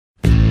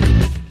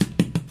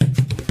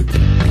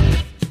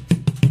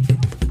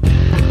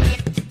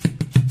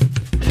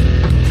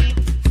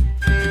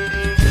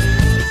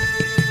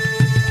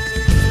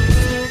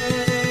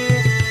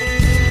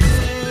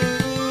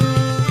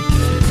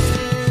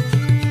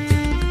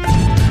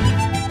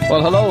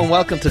Well, hello and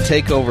welcome to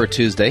Takeover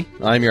Tuesday.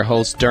 I'm your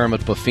host,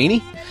 Dermot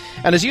Buffini.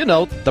 And as you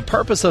know, the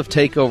purpose of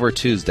Takeover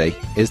Tuesday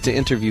is to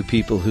interview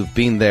people who've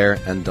been there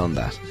and done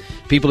that.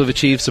 People who've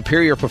achieved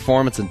superior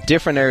performance in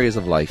different areas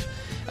of life.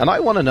 And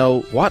I want to know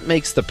what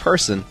makes the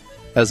person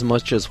as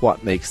much as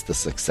what makes the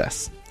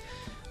success.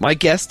 My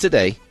guest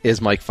today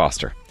is Mike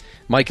Foster.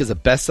 Mike is a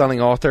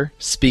best-selling author,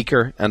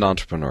 speaker, and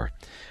entrepreneur.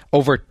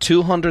 Over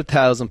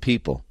 200,000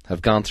 people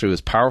have gone through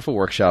his powerful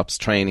workshops,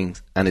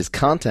 trainings, and his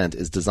content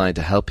is designed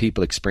to help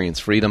people experience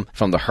freedom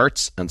from the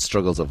hurts and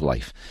struggles of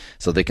life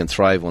so they can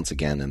thrive once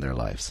again in their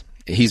lives.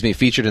 He's been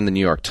featured in the New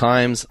York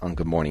Times, on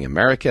Good Morning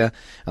America,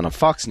 and on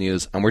Fox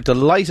News, and we're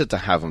delighted to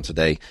have him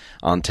today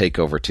on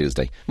Takeover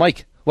Tuesday.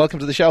 Mike, welcome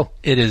to the show.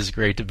 It is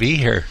great to be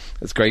here.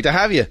 It's great to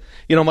have you.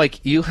 You know,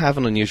 Mike, you have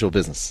an unusual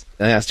business.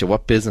 I asked you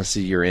what business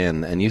you're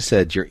in, and you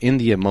said you're in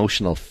the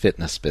emotional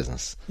fitness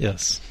business.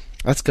 Yes.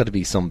 That's got to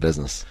be some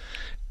business.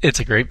 It's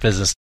a great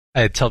business.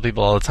 I tell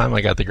people all the time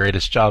I got the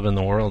greatest job in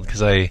the world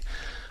because I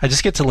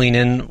just get to lean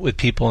in with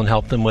people and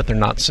help them with their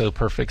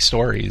not-so-perfect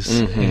stories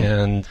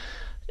and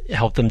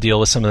help them deal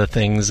with some of the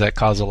things that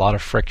cause a lot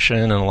of friction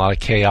and a lot of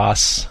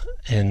chaos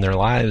in their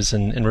lives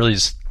and really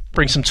just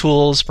bring some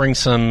tools, bring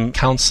some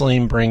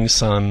counseling, bring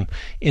some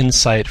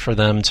insight for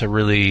them to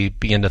really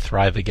begin to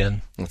thrive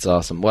again. That's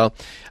awesome. Well,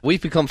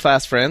 we've become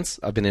fast friends.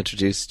 I've been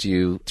introduced to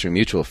you through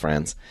mutual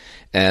friends,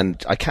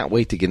 and I can't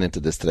wait to get into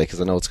this today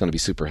because I know it's going to be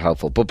super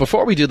helpful. But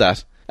before we do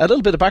that, a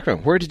little bit of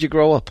background. Where did you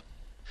grow up?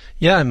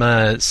 Yeah, I'm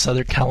a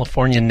Southern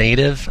California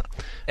native.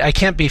 I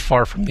can't be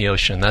far from the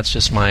ocean. That's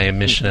just my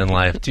mission in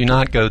life. Do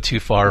not go too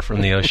far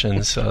from the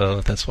ocean.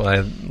 So that's why I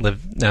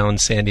live now in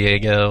San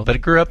Diego. But I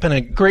grew up in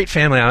a great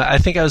family. I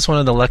think I was one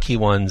of the lucky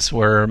ones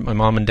where my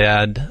mom and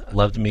dad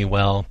loved me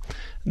well.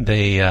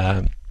 They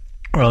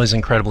were always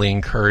incredibly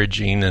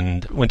encouraging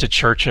and went to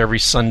church every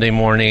Sunday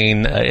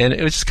morning. And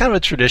it was just kind of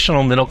a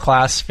traditional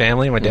middle-class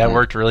family. My dad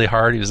worked really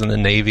hard. He was in the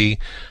Navy.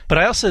 But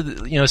I also,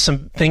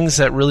 some things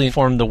that really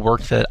informed the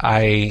work that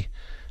I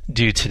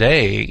do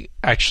today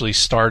actually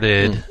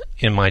started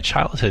in my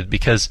childhood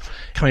because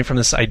coming from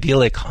this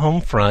idyllic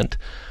home front,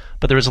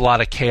 but there was a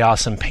lot of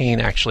chaos and pain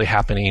actually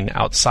happening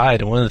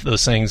outside. And one of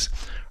those things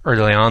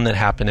early on that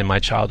happened in my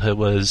childhood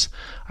was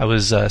I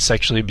was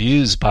sexually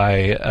abused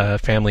by a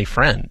family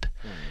friend.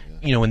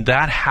 When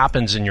that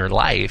happens in your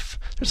life,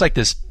 there's like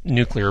this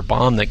nuclear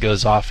bomb that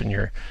goes off in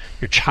your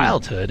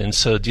childhood. And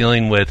so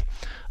dealing with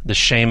the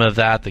shame of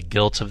that, the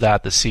guilt of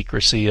that, the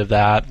secrecy of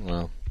that.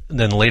 Wow.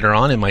 Then later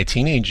on in my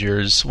teenage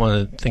years, one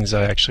of the things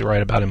I actually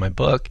write about in my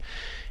book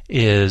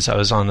is I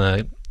was on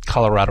the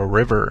Colorado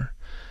River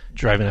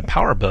driving a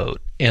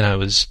powerboat, and I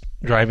was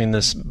driving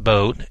this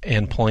boat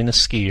and pulling a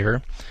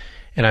skier,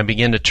 and I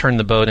began to turn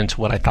the boat into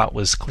what I thought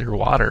was clear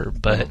water,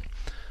 but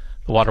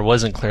the water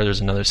wasn't clear.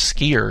 There's another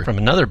skier from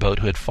another boat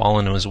who had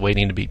fallen and was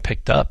waiting to be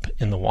picked up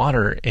in the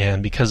water,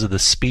 and because of the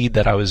speed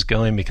that I was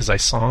going, because I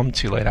saw him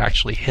too late, I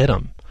actually hit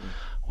him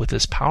with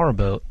this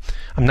powerboat.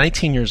 I'm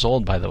 19 years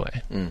old, by the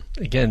way.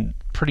 Again,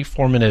 pretty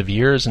formative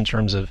years in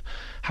terms of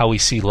how we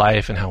see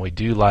life and how we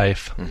do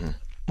life.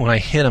 When I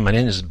hit him, I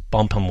didn't just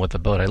bump him with the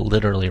boat. I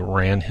literally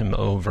ran him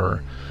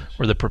over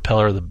where the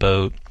propeller of the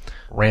boat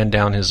ran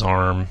down his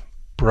arm,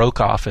 broke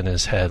off in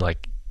his head,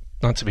 like,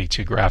 not to be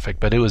too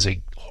graphic, but it was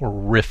a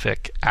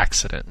horrific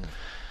accident.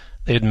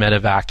 They had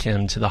medevac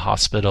him to the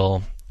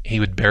hospital. He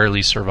would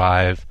barely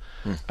survive.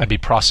 I'd be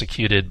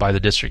prosecuted by the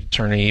district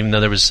attorney, even though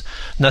there was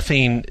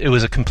nothing. It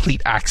was a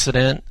complete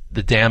accident.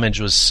 The damage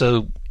was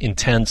so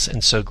intense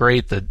and so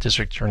great, the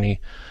district attorney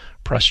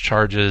pressed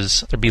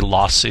charges. There'd be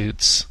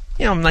lawsuits.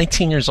 I'm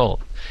 19 years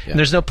old. Yeah. And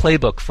there's no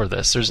playbook for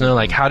this. There's no,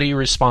 how do you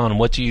respond?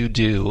 What do you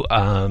do?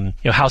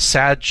 How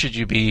sad should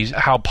you be?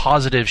 How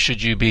positive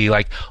should you be?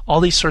 All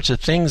these sorts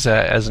of things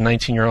that, as a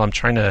 19-year-old, I'm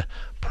trying to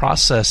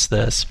process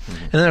this.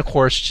 And then, of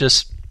course,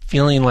 just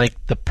feeling like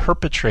the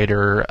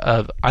perpetrator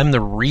of, I'm the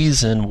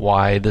reason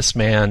why this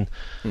man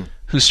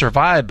who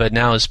survived but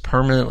now is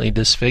permanently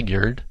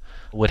disfigured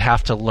would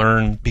have to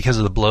learn, because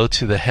of the blow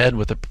to the head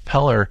with the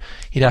propeller,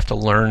 he'd have to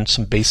learn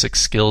some basic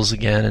skills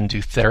again and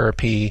do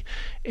therapy.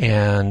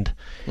 And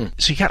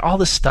so you got all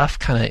this stuff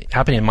kind of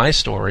happening in my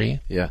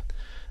story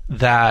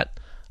that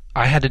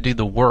I had to do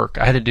the work.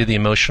 I had to do the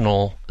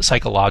emotional,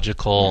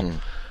 psychological,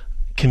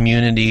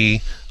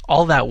 community,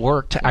 all that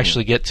work to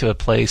actually get to a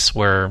place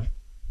where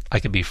I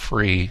could be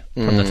free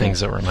from the things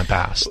that were in my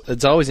past.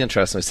 It's always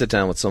interesting. I sit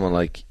down with someone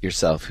like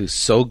yourself who's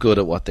so good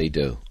at what they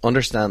do,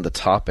 understand the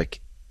topic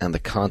and the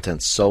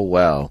content so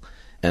well,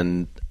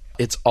 and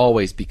it's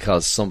always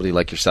because somebody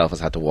like yourself has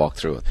had to walk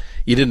through it.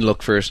 You didn't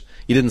look for it.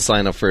 You didn't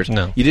sign up for it.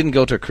 No. You didn't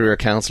go to a career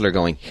counselor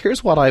going,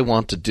 here's what I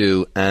want to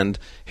do, and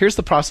here's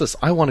the process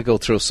I want to go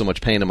through so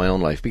much pain in my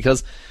own life.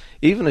 Because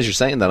even as you're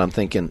saying that, I'm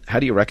thinking, how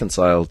do you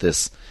reconcile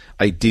this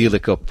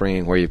idyllic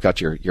upbringing where you've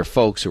got your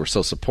folks who are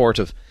so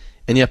supportive,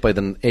 and yet by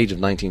the age of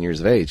 19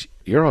 years of age,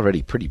 you're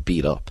already pretty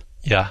beat up?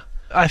 Yeah.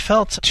 I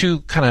felt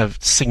two kind of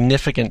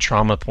significant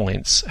trauma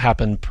points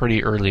happen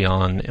pretty early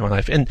on in my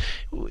life. And,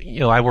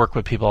 I work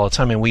with people all the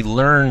time, and we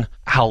learn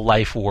how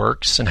life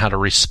works and how to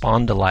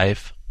respond to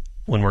life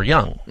when we're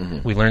young.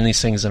 We learn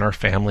these things in our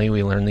family.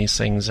 We learn these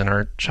things in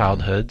our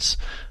childhoods.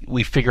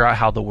 We figure out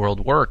how the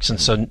world works.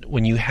 And so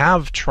when you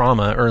have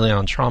trauma, early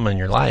on trauma in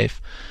your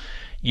life,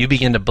 you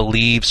begin to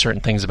believe certain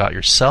things about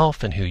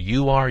yourself and who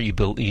you are. You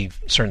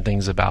believe certain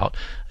things about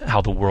how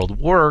the world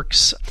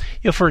works.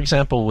 For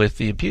example, with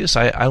the abuse,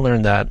 I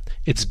learned that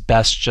it's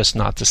best just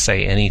not to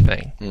say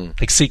anything,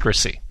 like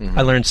secrecy.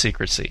 I learned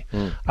secrecy.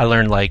 I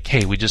learned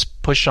hey, we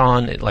just push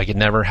on it like it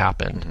never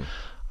happened.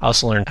 I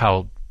also learned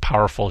how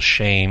powerful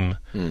shame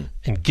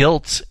and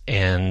guilt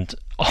and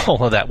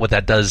all of that, what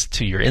that does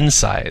to your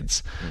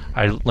insides.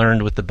 I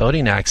learned with the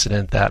boating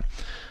accident that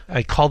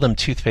I call them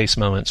toothpaste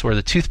moments, where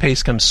the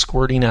toothpaste comes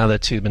squirting out of the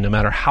tube, and no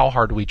matter how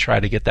hard we try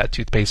to get that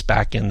toothpaste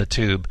back in the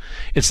tube,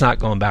 it's not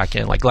going back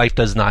in. Like, life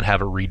does not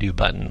have a redo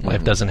button.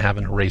 Life doesn't have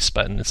an erase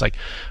button. It's like,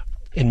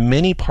 in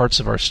many parts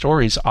of our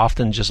stories,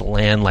 often just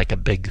land like a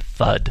big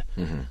thud.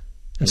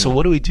 And so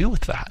what do we do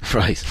with that?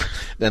 Right.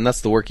 And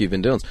that's the work you've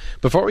been doing.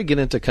 Before we get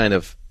into kind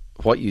of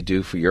what you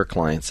do for your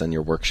clients and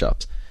your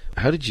workshops,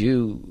 how did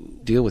you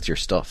deal with your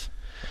stuff?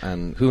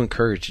 And who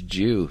encouraged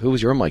you? Who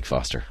was your Mike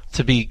Foster?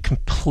 To be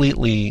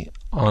completely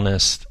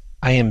honest,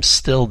 I am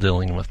still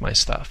dealing with my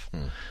stuff.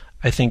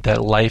 I think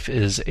that life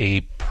is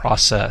a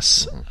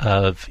process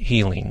of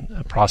healing,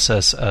 a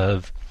process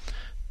of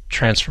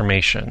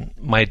transformation.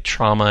 My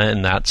trauma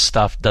and that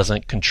stuff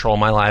doesn't control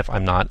my life.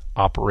 I'm not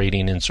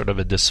operating in sort of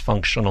a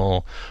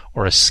dysfunctional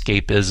or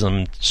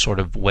escapism sort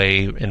of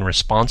way in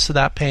response to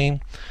that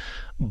pain.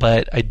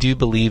 But I do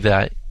believe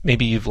that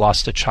maybe you've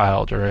lost a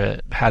child or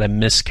had a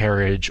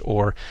miscarriage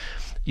or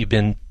you've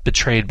been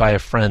betrayed by a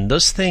friend.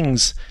 Those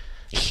things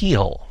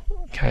heal,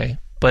 okay?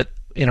 But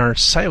in our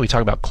society, we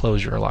talk about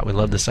closure a lot. We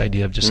love this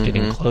idea of just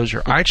getting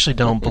closure. I actually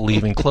don't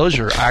believe in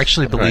closure. I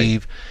actually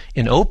believe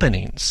in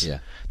openings. Yeah.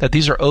 That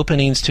these are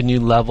openings to new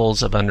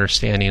levels of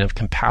understanding, of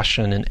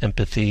compassion and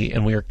empathy,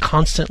 and we are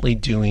constantly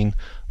doing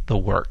the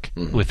work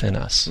within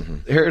us.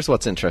 Here's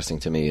what's interesting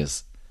to me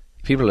is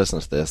people are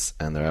listening to this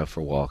and they're out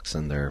for walks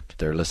and they're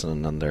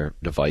listening on their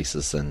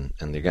devices and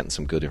they're getting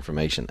some good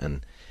information,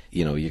 and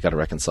you got to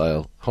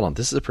reconcile, hold on,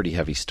 this is a pretty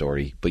heavy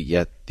story, but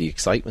yet the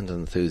excitement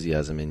and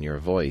enthusiasm in your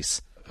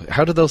voice,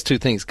 how do those two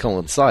things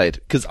coincide?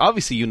 Because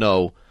obviously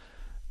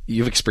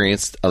you've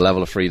experienced a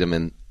level of freedom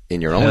in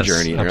your own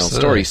journey, in your own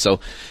story. So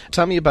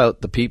tell me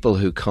about the people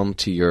who come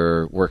to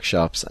your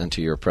workshops and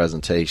to your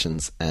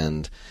presentations,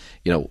 and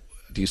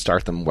do you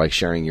start them by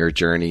sharing your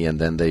journey and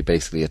then they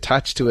basically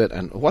attach to it?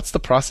 And what's the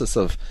process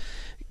of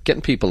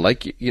getting people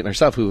like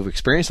yourself who have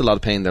experienced a lot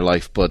of pain in their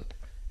life, but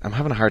I'm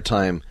having a hard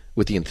time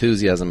with the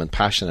enthusiasm and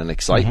passion and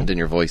excitement in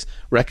your voice,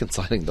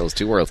 reconciling those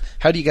two worlds?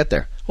 How do you get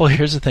there? Well,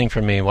 here's the thing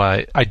for me,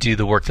 why I do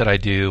the work that I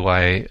do,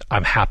 why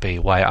I'm happy,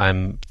 why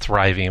I'm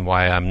thriving,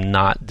 why I'm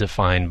not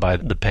defined by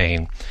the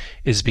pain,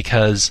 is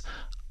because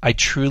I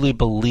truly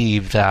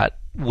believe that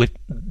with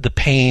the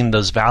pain,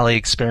 those valley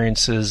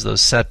experiences,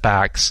 those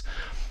setbacks,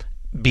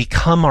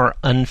 become our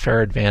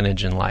unfair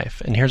advantage in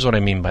life. And here's what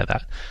I mean by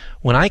that.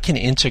 When I can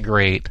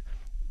integrate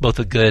both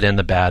the good and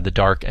the bad, the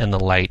dark and the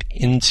light,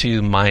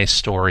 into my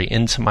story,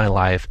 into my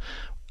life,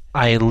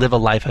 I live a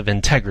life of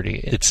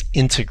integrity. It's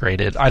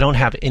integrated. I don't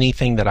have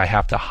anything that I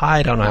have to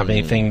hide. I don't have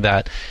anything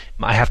that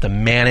I have to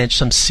manage,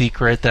 some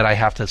secret that I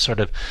have to sort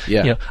of,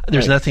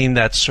 there's nothing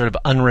that's sort of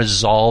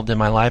unresolved in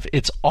my life.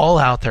 It's all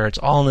out there. It's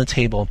all on the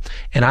table.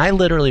 And I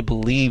literally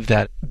believe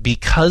that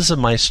because of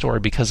my story,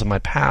 because of my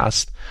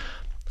past,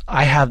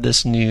 I have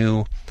this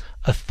new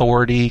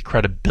authority,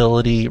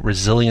 credibility,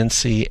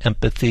 resiliency,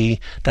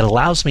 empathy that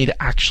allows me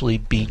to actually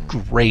be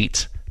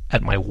great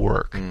at my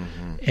work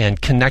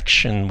and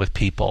connection with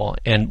people.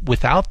 And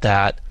without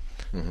that,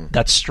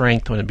 that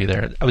strength wouldn't be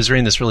there. I was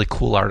reading this really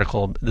cool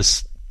article,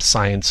 this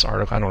science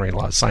article. I don't read a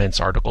lot of science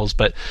articles,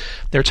 but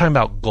they're talking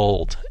about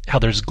gold, how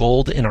there's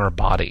gold in our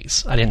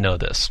bodies. I didn't know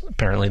this.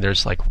 Apparently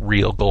there's like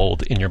real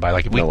gold in your body.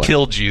 Like if we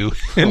killed you.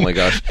 Oh my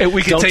gosh. And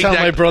we could don't take tell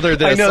my brother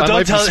this. I know,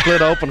 don't tell be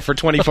split open for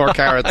 24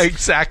 carats.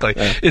 Exactly.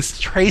 Yeah. It's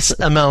trace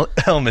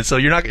element. So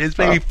you're not, it's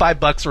maybe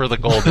 $5 worth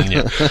of gold in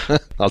you.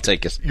 I'll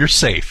take it. You're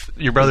safe.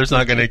 Your brother's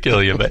not going to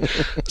kill you. But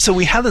so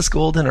we have this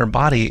gold in our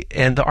body,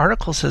 and the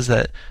article says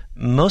that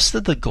most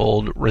of the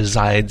gold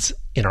resides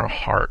in our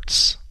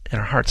hearts. In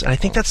our hearts. And I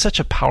think that's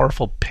such a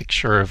powerful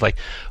picture of like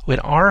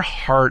when our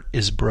heart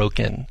is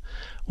broken,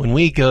 when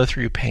we go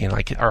through pain,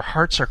 like our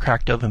hearts are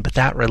cracked open, but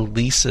that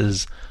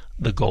releases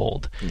the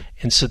gold.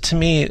 And so to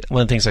me,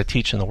 one of the things I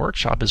teach in the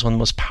workshop is one of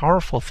the most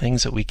powerful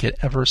things that we could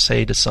ever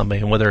say to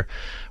somebody, and whether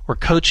we're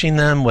coaching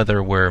them,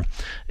 whether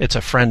it's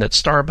a friend at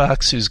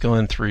Starbucks who's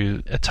going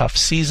through a tough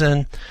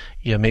season,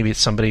 maybe it's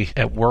somebody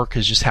at work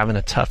who's just having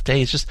a tough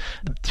day. It's just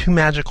the two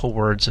magical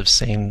words of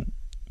saying,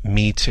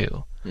 me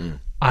too.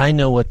 I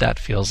know what that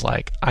feels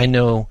like. I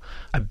know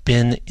I've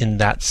been in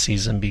that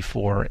season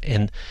before.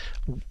 And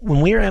when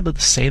we are able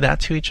to say that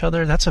to each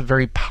other, that's a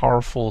very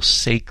powerful,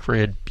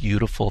 sacred,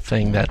 beautiful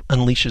thing that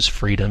unleashes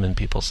freedom in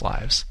people's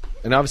lives.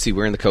 And obviously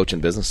we're in the coaching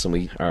business and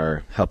we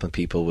are helping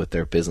people with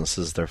their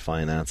businesses, their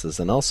finances.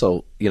 And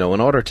also, in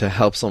order to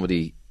help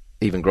somebody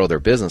even grow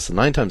their business, and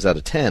 9 times out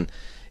of 10,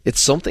 It's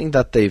something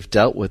that they've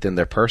dealt with in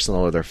their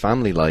personal or their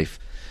family life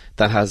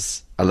that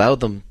has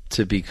allowed them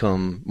to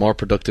become more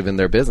productive in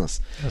their business.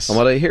 Yes. And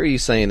what I hear you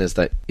saying is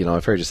that,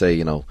 I've heard you say,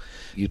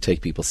 you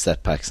take people's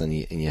setbacks and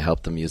you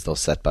help them use those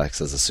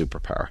setbacks as a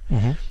superpower.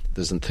 Mm-hmm.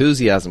 There's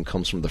enthusiasm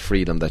comes from the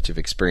freedom that you've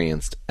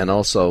experienced. And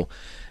also,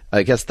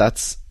 I guess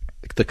that's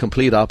the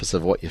complete opposite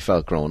of what you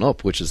felt growing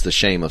up, which is the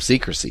shame of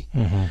secrecy.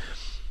 Mm-hmm.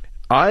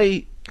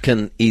 I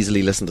can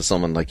easily listen to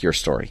someone like your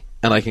story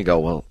and I can go,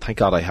 well, thank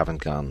God I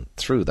haven't gone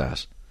through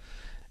that.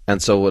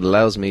 And so it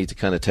allows me to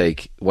kind of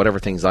take whatever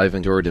things I've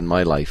endured in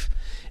my life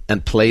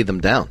and play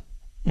them down,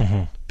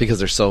 mm-hmm. because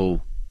they're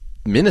so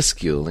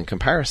minuscule in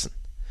comparison.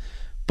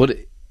 But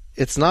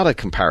it's not a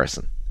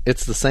comparison.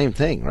 It's the same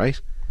thing, right?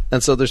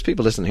 And so there's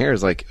people listening here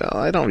is like, oh,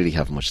 I don't really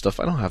have much stuff.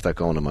 I don't have that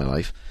going in my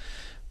life.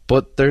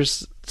 But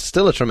there's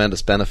still a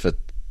tremendous benefit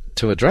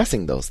to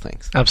addressing those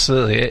things.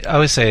 Absolutely. I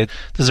always say,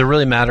 does it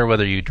really matter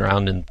whether you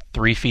drowned in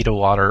 3 feet of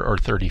water or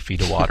 30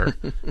 feet of water?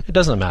 It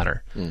doesn't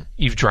matter.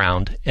 You've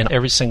drowned, and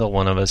every single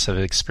one of us have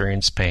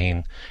experienced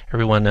pain.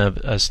 Every one of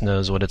us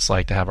knows what it's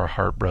like to have our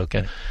heart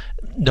broken.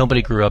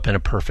 Nobody grew up in a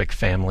perfect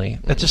family.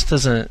 That just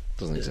doesn't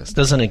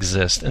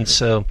exist. And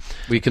so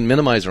we can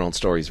minimize our own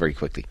stories very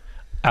quickly.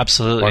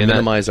 Absolutely. Or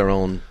minimize our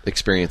own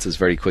experiences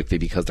very quickly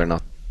because they're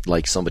not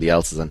like somebody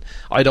else's, and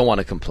I don't want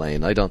to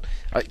complain.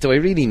 Do I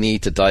really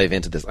need to dive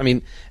into this? I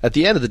mean, at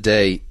the end of the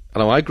day,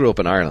 I grew up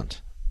in Ireland,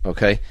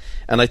 okay?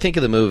 And I think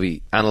of the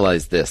movie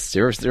Analyze This. Do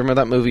you remember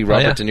that movie,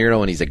 Robert De Niro,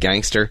 and he's a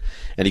gangster,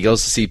 and he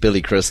goes to see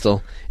Billy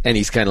Crystal, and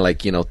he's kind of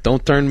like,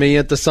 don't turn me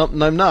into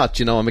something I'm not.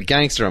 I'm a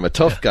gangster, I'm a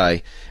tough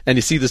guy. And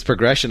you see this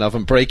progression of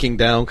him breaking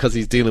down because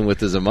he's dealing with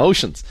his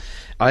emotions.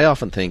 I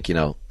often think,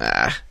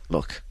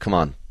 look, come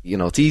on.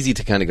 It's easy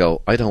to kind of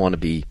go, I don't want to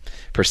be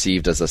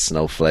perceived as a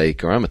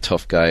snowflake, or I'm a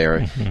tough guy,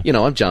 or,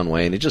 I'm John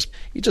Wayne. You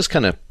just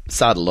kind of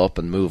saddle up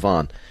and move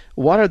on.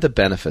 What are the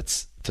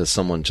benefits to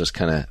someone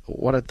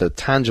what are the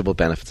tangible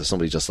benefits of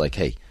somebody just like,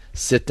 hey,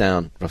 sit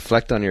down,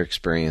 reflect on your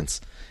experience,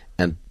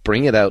 and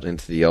bring it out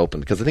into the open?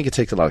 Because I think it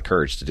takes a lot of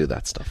courage to do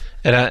that stuff.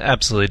 It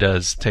absolutely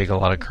does take a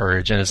lot of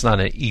courage, and it's not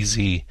an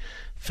easy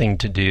thing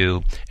to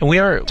do. And we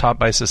are taught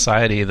by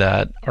society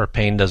that our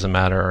pain doesn't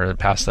matter, or the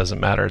past doesn't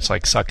matter. It's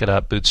like, suck it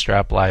up,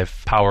 bootstrap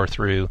life, power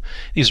through.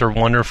 These are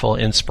wonderful,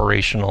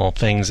 inspirational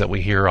things that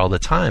we hear all the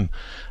time,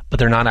 but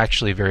they're not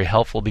actually very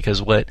helpful,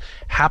 because what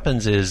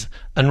happens is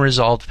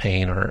unresolved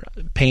pain, or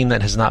pain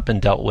that has not been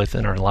dealt with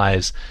in our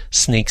lives,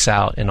 sneaks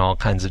out in all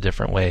kinds of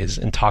different ways,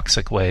 in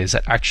toxic ways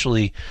that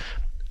actually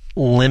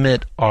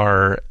limit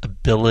our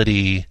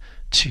ability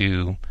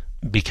to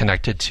be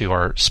connected to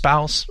our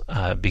spouse,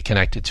 be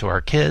connected to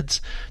our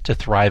kids, to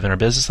thrive in our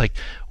business. Like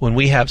when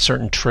we have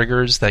certain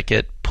triggers that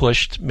get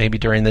pushed maybe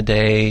during the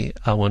day,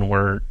 when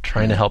we're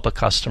trying to help a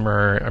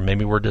customer, or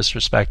maybe we're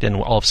disrespected, and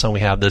all of a sudden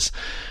we have this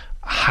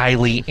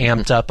highly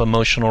amped up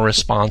emotional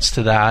response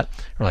to that.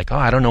 We're like, oh,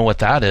 I don't know what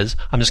that is.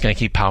 I'm just going to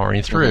keep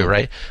powering through,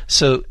 right?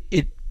 So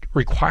it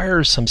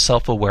requires some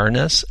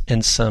self-awareness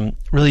and some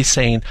really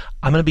saying,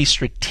 I'm going to be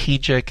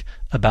strategic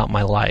about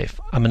my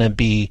life. I'm going to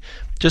be,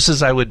 just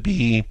as I would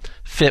be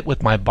fit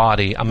with my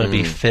body, I'm going to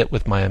be fit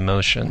with my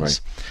emotions.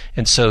 Right.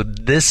 And so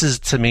this is,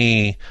 to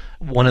me,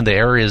 one of the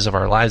areas of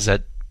our lives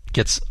that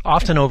gets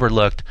often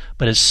overlooked,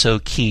 but is so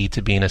key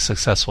to being a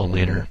successful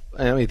leader.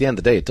 I mean, at the end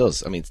of the day, it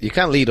does. I mean, you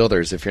can't lead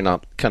others if you're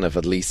not kind of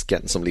at least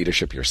getting some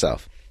leadership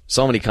yourself.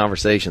 So many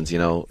conversations,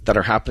 that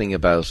are happening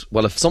about,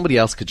 well, if somebody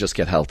else could just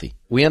get healthy.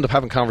 We end up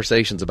having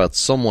conversations about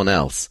someone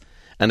else,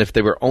 and if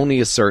they were only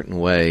a certain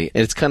way,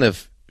 it's kind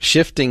of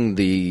shifting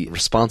the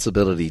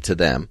responsibility to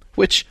them,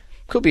 which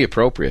could be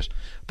appropriate,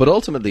 but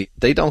ultimately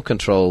they don't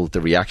control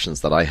the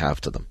reactions that I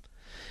have to them.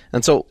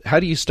 And so how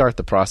do you start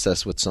the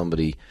process with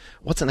somebody?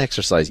 What's an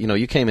exercise?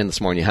 You came in this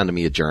morning, you handed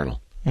me a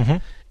journal. Mm-hmm.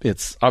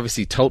 It's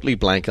obviously totally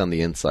blank on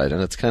the inside,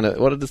 and it's kind of,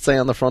 what did it say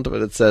on the front of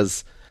it? It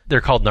says,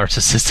 they're called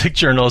narcissistic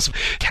journals.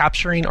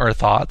 Capturing our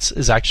thoughts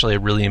is actually a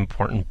really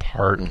important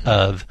part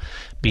of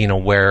being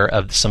aware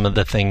of some of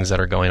the things that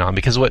are going on,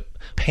 because what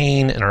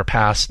pain in our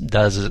past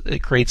does is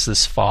it creates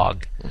this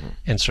fog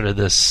and sort of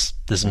this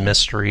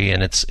mystery,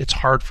 and it's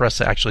hard for us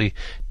to actually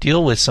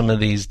deal with some of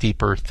these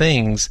deeper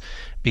things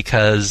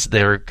because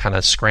they're kind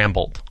of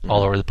scrambled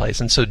all over the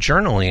place. And so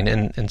journaling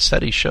and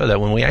studies show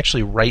that when we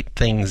actually write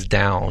things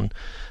down,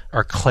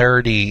 our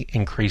clarity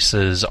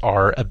increases,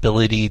 our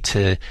ability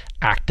to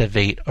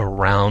activate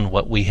around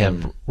what we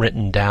have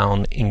written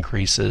down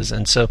increases.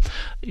 And so,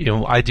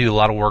 I do a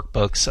lot of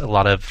workbooks, a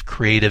lot of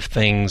creative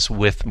things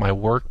with my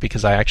work,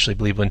 because I actually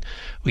believe when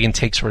we can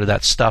take sort of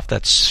that stuff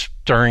that's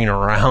stirring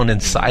around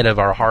inside of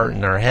our heart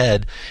and our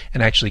head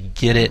and actually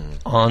get it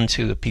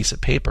onto a piece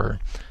of paper,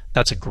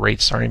 that's a great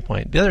starting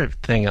point. The other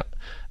thing,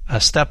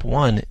 step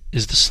one,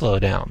 is to slow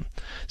down.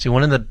 See,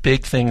 one of the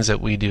big things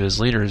that we do as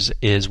leaders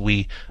is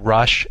we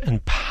rush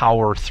and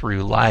power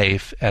through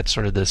life at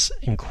sort of this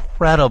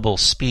incredible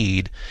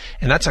speed,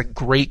 and that's a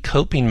great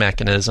coping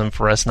mechanism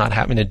for us not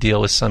having to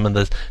deal with some of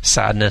the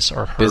sadness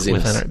or hurt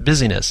within our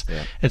busyness.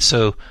 Yeah. And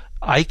so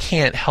I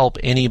can't help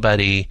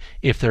anybody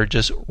if they're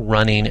just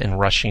running and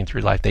rushing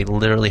through life. They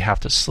literally have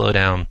to slow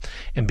down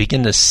and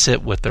begin to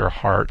sit with their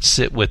heart,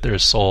 sit with their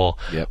soul,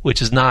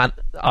 which is not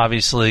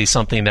obviously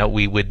something that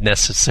we would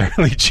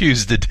necessarily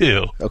choose to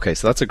do. Okay,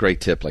 so that's a great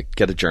tip. Like,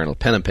 get a journal,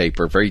 pen and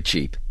paper, very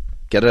cheap.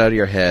 Get it out of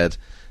your head,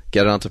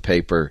 get it onto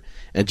paper,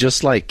 and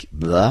just go.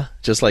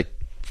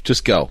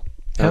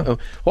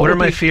 What are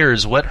my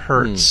fears? What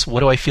hurts?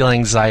 What do I feel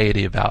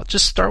anxiety about?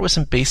 Just start with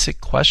some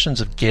basic questions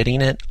of getting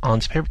it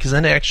onto paper, because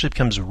then it actually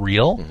becomes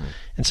real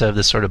instead of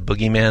this sort of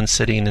boogeyman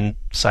sitting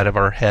inside of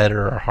our head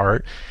or our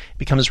heart. It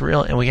becomes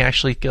real, and we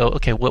actually go,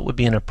 okay, what would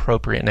be an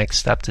appropriate next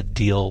step to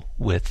deal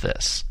with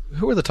this?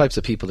 Who are the types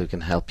of people who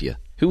can help you?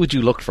 Who would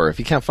you look for if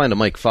you can't find a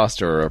Mike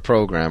Foster or a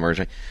program or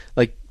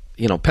like,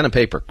 pen and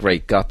paper?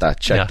 Great, got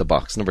that. Check the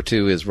box. Number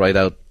 2 is write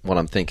out what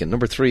I'm thinking.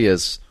 Number 3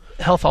 is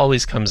health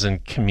always comes in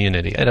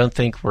community. I don't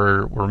think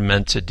we're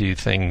meant to do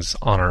things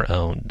on our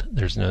own.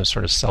 There's no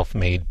sort of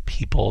self-made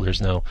people.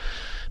 There's no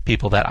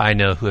people that I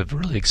know who have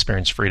really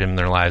experienced freedom in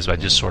their lives by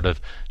just sort of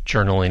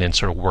journaling and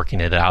sort of working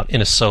it out in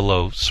a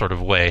solo sort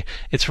of way.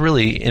 It's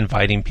really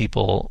inviting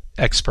people,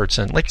 experts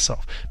in, like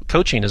yourself.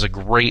 Coaching is a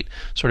great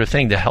sort of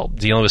thing to help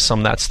dealing with some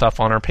of that stuff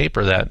on our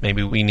paper that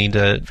maybe we need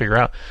to figure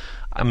out.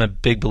 I'm a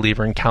big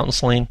believer in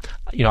counseling.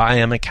 I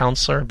am a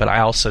counselor, but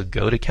I also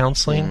go to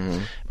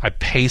counseling. I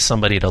pay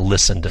somebody to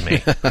listen to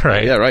me,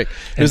 right? Yeah, right.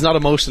 Who's not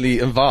emotionally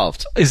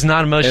involved. Is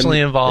not emotionally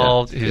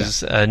involved,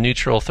 who's a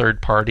neutral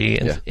third party.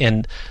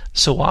 And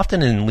so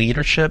often in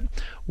leadership,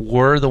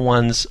 we're the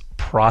ones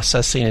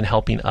processing and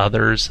helping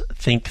others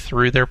think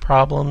through their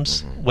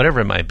problems, whatever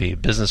it might be,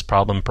 business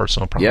problem,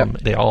 personal problem.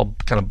 They all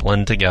kind of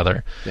blend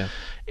together. Yeah.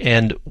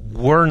 And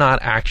we're not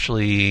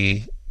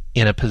actually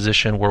in a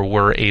position where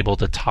we're able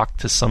to talk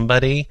to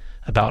somebody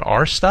about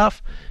our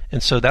stuff.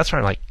 And so that's why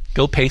I'm like,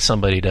 go pay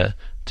somebody to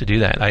do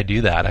that. I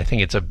do that. I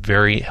think it's a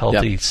very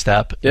healthy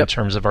step in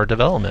terms of our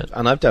development.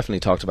 And I've definitely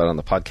talked about it on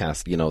the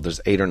podcast.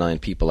 There's 8 or 9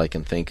 people I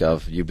can think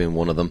of, you being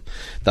one of them,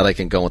 that I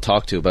can go and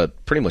talk to about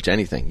pretty much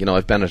anything.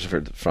 I've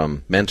benefited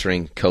from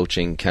mentoring,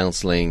 coaching,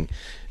 counseling,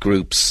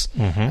 groups,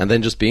 and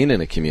then just being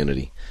in a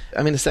community.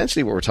 I mean,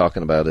 essentially what we're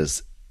talking about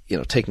is,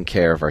 taking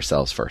care of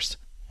ourselves first.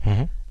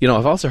 I've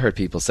also heard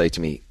people say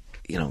to me,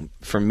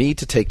 for me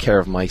to take care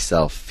of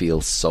myself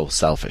feels so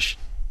selfish.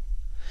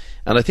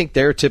 And I think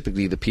they're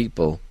typically the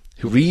people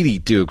who really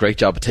do a great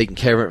job of taking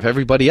care of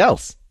everybody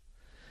else.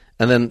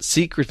 And then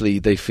secretly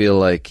they feel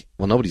like,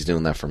 well, nobody's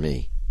doing that for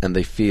me. And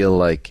they feel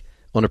like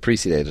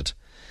unappreciated,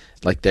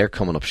 like they're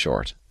coming up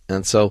short.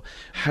 And so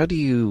how do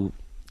you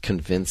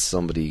convince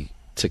somebody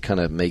to kind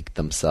of make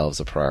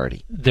themselves a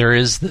priority? There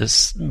is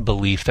this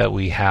belief that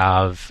we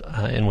have,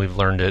 and we've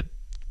learned it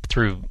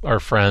through our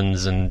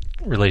friends and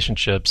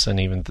relationships and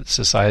even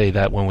society,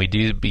 that when we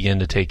do begin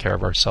to take care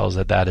of ourselves,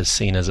 that is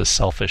seen as a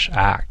selfish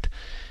act.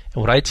 And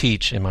what I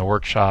teach in my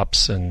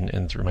workshops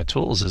and through my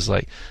tools is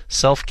like,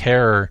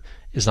 self-care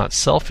is not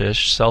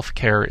selfish,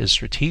 self-care is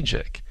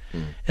strategic.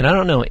 And I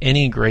don't know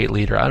any great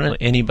leader, I don't know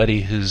anybody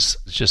who's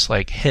just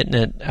like hitting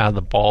it out of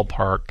the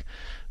ballpark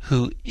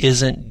who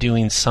isn't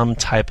doing some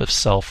type of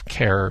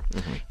self-care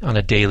on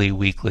a daily,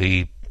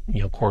 weekly,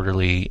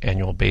 quarterly,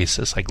 annual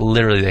basis. Like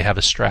literally they have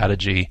a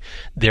strategy.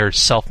 They're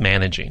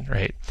self-managing,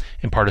 right?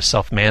 And part of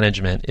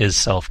self-management is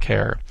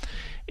self-care.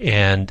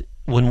 And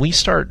when we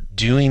start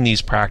doing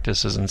these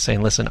practices and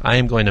saying, listen, I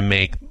am going to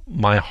make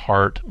my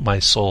heart, my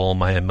soul,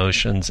 my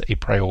emotions a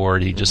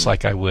priority, just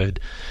like I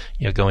would,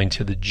 going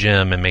to the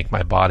gym and make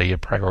my body a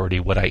priority,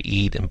 what I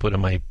eat and put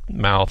in my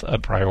mouth a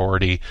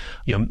priority,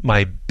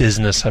 my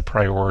business a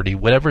priority,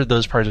 whatever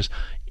those priorities.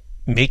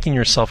 Making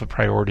yourself a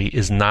priority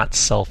is not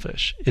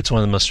selfish. It's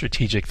one of the most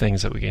strategic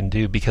things that we can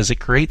do, because it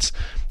creates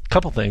a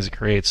couple things. It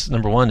creates,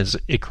 number one is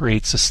it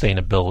creates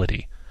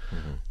sustainability.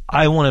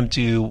 I want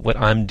to do what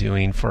I'm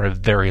doing for a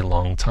very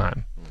long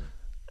time.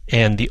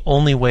 And the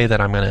only way that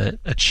I'm going to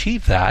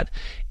achieve that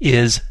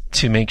is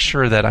to make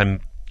sure that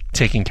I'm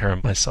taking care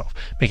of myself,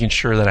 making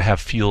sure that I have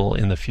fuel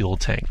in the fuel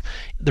tank.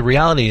 The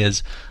reality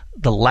is,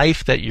 the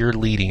life that you're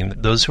leading,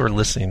 those who are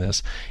listening to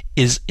this,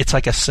 it's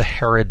like a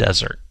Sahara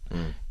desert.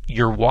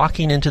 You're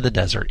walking into the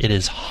desert. It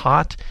is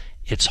hot.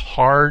 It's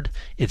hard.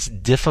 It's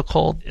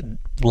difficult.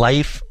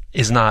 Life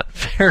is not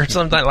fair.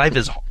 Sometimes life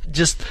is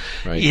just,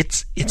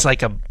 it's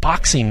like a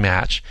boxing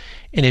match.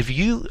 And if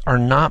you are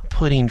not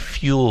putting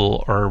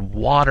fuel or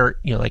water,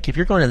 like if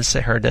you're going to the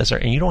Sahara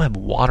Desert and you don't have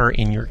water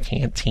in your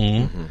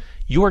canteen,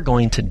 you are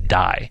going to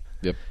die.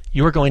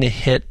 You are going to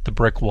hit the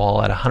brick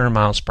wall at 100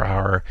 miles per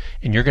hour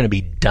and you're going to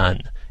be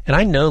done. And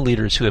I know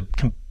leaders who have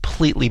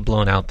completely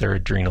blown out their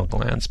adrenal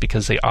glands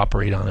because they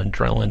operate on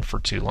adrenaline for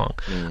too long.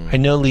 I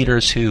know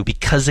leaders who,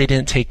 because they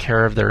didn't take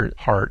care of their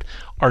heart,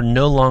 are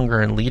no longer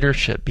in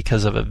leadership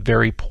because of a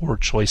very poor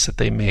choice that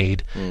they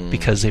made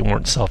because they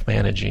weren't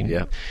self-managing.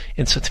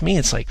 And so to me,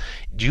 it's like,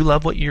 do you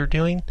love what you're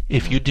doing?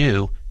 If you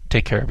do,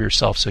 take care of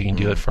yourself so you can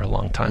do it for a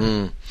long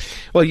time.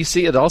 Well, you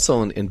see it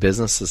also in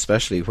business,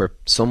 especially where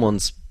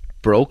someone's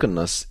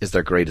brokenness is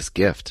their greatest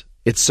gift.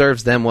 It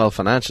serves them well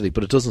financially,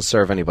 but it doesn't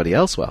serve anybody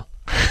else well.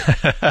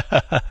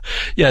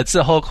 Yeah, it's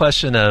the whole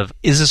question of,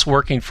 is this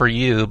working for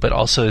you, but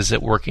also is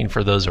it working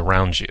for those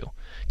around you?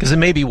 Because it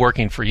may be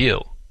working for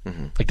you.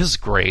 Like, this is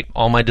great.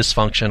 All my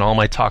dysfunction, all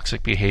my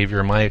toxic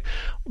behavior, my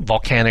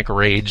volcanic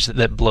rage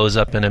that blows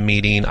up in a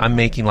meeting, I'm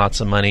making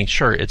lots of money.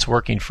 Sure, it's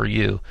working for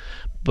you,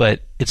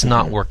 but it's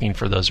not working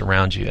for those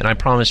around you. And I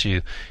promise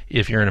you,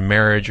 if you're in a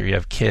marriage or you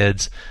have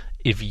kids,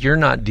 if you're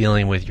not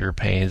dealing with your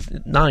pains,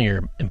 none of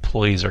your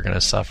employees are going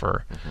to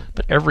suffer.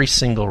 But every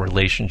single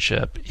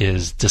relationship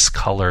is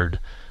discolored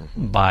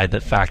by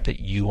the fact that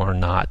you are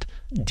not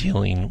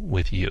dealing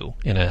with you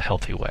in a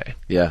healthy way.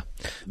 Yeah,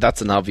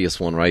 that's an obvious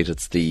one, right?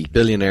 It's the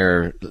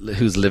billionaire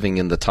who's living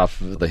in the top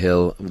of the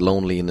hill,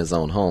 lonely in his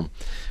own home.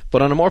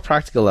 But on a more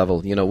practical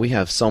level, we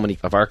have so many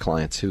of our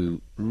clients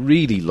who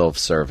really love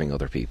serving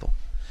other people.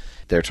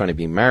 They're trying to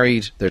be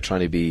married, they're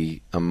trying to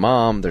be a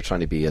mom, they're trying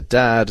to be a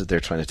dad, they're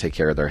trying to take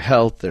care of their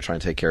health, they're trying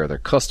to take care of their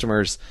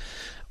customers.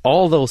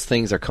 All those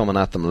things are coming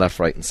at them left,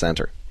 right, and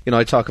centre.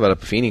 I talk about a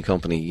Buffini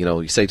company,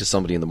 you say to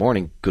somebody in the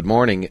morning, "Good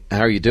morning,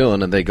 how are you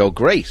doing?" And they go,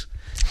 "Great."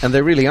 And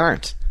they really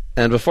aren't.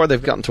 And before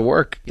they've gotten to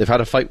work, they've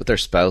had a fight with their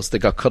spouse, they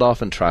got cut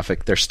off in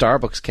traffic, their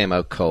Starbucks came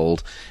out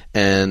cold,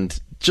 and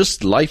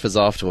just life is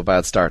off to a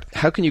bad start.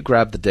 How can you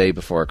grab the day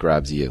before it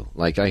grabs you?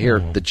 Like, I hear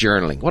the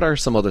journaling. What are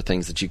some other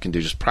things that you can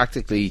do just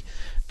practically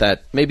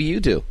that maybe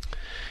you do?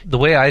 The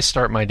way I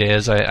start my day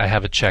is I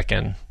have a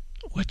check-in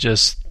with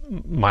just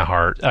my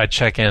heart. I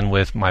check in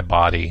with my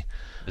body.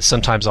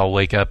 Sometimes I'll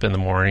wake up in the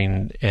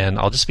morning and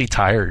I'll just be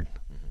tired.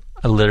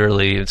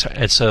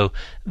 And so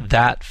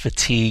that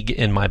fatigue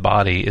in my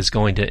body is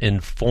going to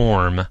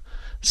inform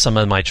some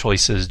of my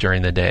choices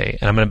during the day.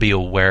 And I'm going to be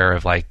aware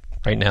of, like,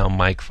 right now,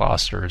 Mike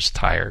Foster is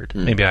tired.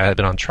 Maybe I have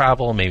been on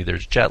travel. Maybe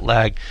there's jet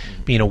lag.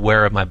 Being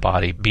aware of my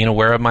body. Being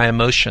aware of my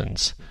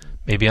emotions.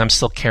 Maybe I'm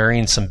still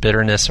carrying some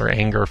bitterness or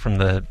anger from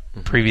the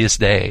previous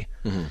day.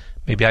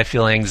 Maybe I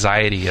feel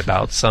anxiety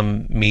about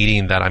some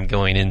meeting that I'm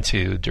going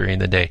into during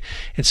the day.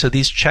 And so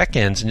these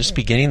check-ins, and just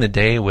beginning the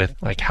day with,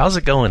 like, how's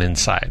it going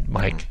inside,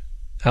 Mike?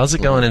 How's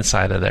it going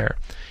inside of there?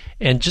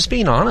 And just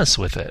being honest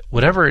with it,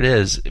 whatever it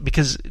is.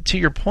 Because to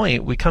your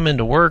point, we come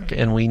into work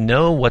and we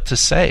know what to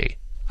say.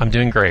 I'm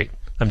doing great.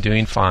 I'm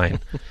doing fine.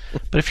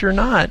 But if you're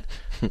not,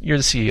 you're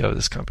the CEO of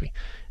this company.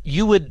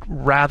 You would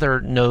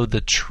rather know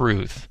the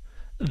truth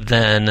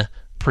than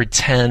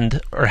pretend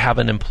or have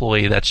an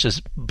employee that's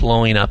just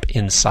blowing up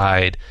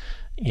inside,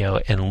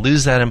 and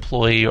lose that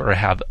employee or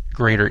have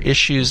greater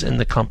issues in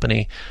the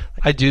company.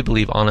 I do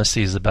believe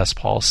honesty is the best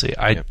policy.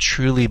 I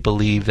truly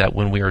believe that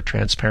when we are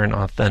transparent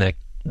and authentic,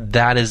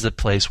 that is the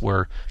place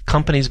where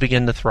companies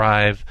begin to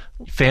thrive,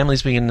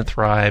 families begin to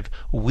thrive,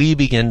 we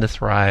begin to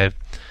thrive,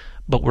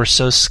 but we're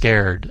so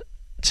scared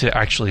to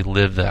actually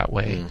live that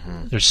way.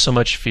 There's so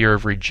much fear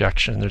of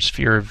rejection. There's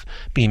fear of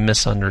being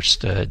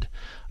misunderstood.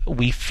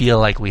 We feel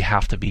like we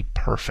have to be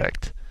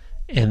perfect.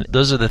 And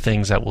those are the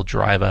things that will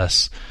drive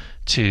us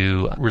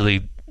to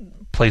really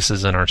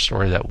places in our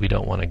story that we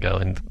don't want to go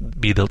and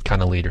be the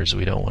kind of leaders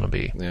we don't want to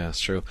be. Yeah, it's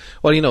true.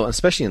 Well,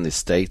 especially in the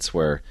States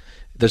where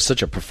there's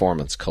such a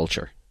performance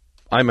culture.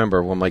 I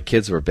remember when my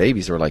kids were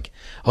babies, they were like,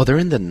 "Oh, they're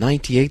in the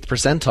 98th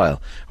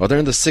percentile, or they're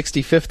in the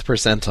 65th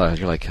percentile."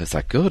 You're like, "Is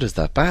that good? Is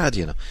that bad?"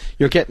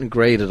 You're getting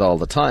graded all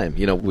the time.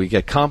 We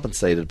get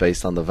compensated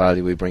based on the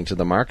value we bring to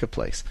the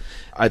marketplace.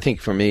 I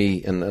think for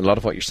me, and a lot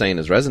of what you're saying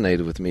has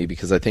resonated with me,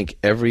 because I think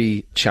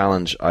every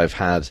challenge I've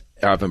had,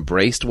 I've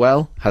embraced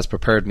well, has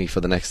prepared me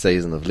for the next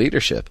season of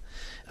leadership.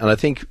 And I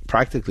think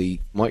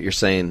practically what you're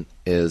saying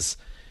is,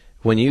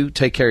 when you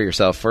take care of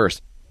yourself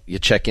first, you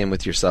check in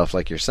with yourself,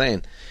 like you're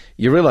saying,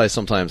 you realize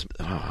sometimes,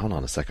 "Oh, hold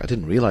on a sec, I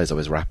didn't realize I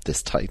was wrapped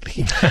this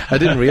tightly. I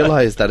didn't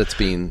realize that it's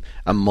been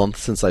a month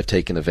since I've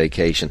taken a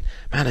vacation.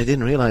 Man, I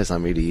didn't realize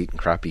I'm really eating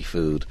crappy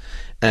food."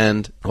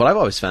 And what I've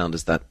always found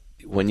is that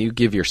when you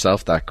give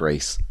yourself that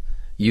grace,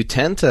 you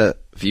tend to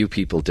view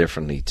people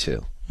differently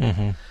too.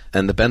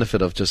 And the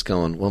benefit of just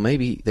going, well,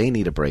 maybe they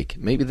need a break.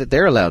 Maybe that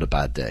they're allowed a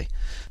bad day.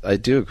 I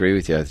do agree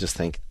with you. I just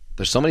think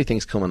there's so many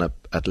things coming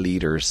up at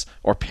leaders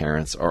or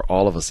parents or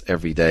all of us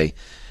every day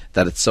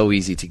that it's so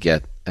easy to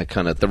get a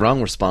kind of the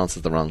wrong response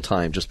at the wrong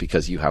time just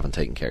because you haven't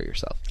taken care of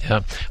yourself.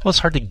 Yeah. Well, it's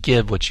hard to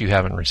give what you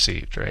haven't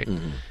received, right?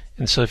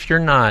 And so if you're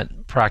not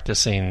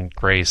practicing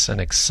grace and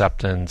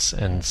acceptance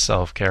and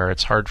self-care,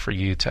 it's hard for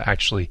you to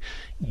actually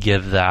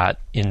give that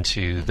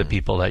into the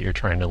people that you're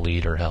trying to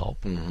lead or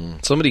help.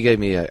 Somebody gave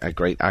me a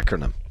great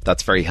acronym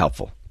that's very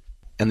helpful.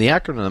 And the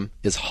acronym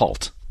is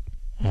HALT.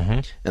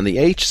 And the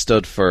H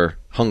stood for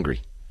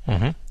hungry.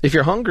 If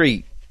you're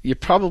hungry, you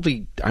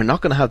probably are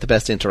not going to have the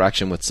best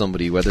interaction with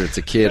somebody, whether it's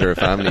a kid or a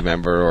family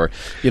member, or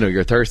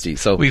you're thirsty.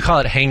 So we call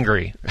it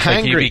hangry.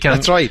 Hangry,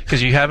 that's right.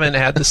 Because you haven't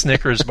had the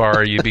Snickers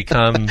bar, you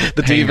become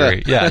the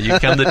diva. Yeah, you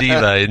become the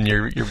diva, and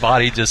your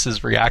body just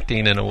is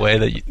reacting in a way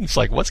that it's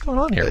like, what's going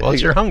on here? Well,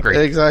 you're hungry.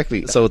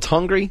 Exactly. So it's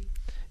hungry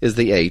is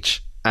the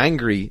H,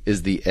 angry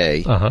is the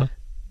A,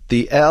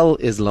 the L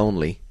is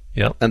lonely,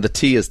 and the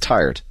T is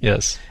tired.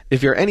 Yes.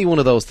 If you're any one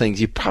of those things,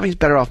 you're probably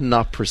better off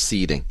not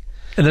proceeding.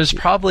 And there's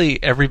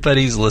probably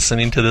everybody's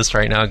listening to this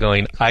right now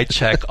going, I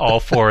check all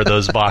 4 of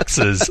those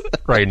boxes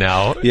right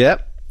now.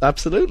 Yep,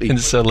 absolutely. And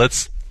so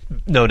let's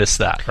notice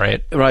that,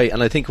 right? Right,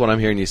 and I think what I'm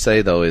hearing you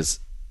say, though, is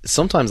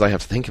sometimes I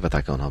have to think about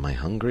that going, am I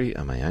hungry?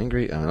 Am I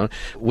angry?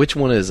 Which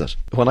one is it?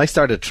 When I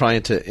started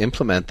trying to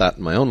implement that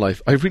in my own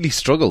life, I really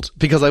struggled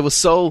because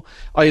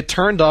I had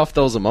turned off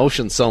those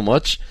emotions so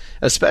much,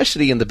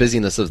 especially in the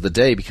busyness of the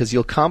day, because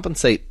you'll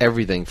compensate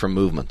everything for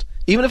movement.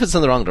 Even if it's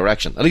in the wrong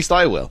direction. At least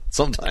I will,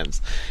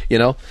 sometimes,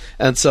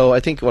 And so I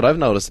think what I've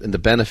noticed in the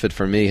benefit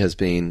for me has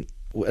been,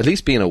 at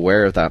least being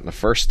aware of that in the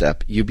first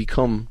step, you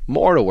become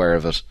more aware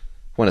of it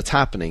when it's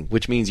happening,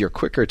 which means you're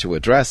quicker to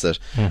address it,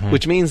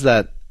 which means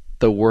that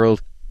the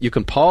world, you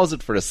can pause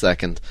it for a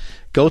second,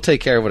 go take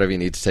care of whatever you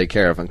need to take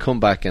care of, and come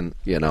back and,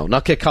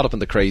 not get caught up in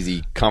the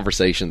crazy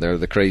conversation there,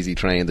 the crazy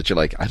train that you're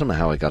like, I don't know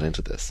how I got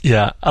into this.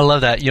 Yeah, I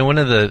love that. One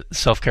of the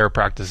self-care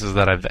practices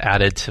that I've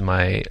added to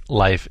my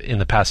life in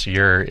the past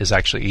year is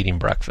actually eating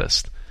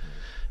breakfast.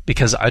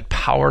 Because I'd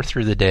power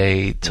through the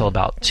day till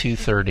about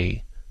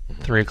 2:30,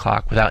 3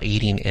 o'clock without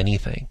eating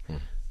anything. I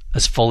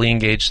was fully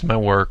engaged in my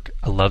work.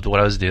 I loved what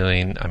I was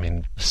doing. I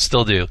mean,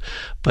 still do.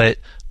 But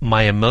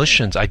my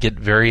emotions, I get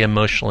very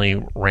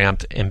emotionally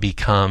ramped and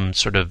become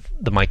sort of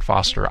the Mike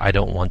Foster I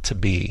don't want to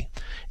be.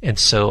 And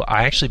so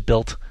I actually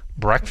built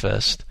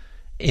breakfast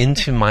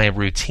into my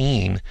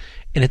routine.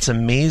 And it's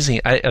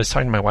amazing. I was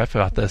talking to my wife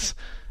about this,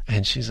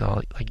 and she's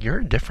all like, you're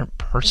a different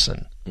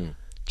person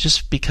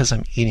just because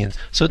I'm eating.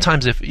 So at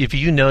times, if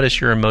you notice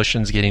your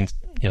emotions getting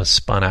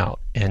spun out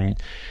and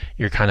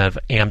you're kind of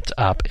amped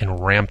up and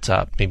ramped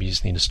up, maybe you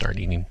just need to start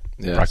eating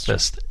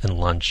breakfast and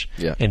lunch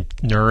and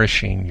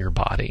nourishing your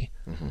body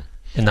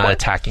and not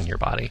attacking your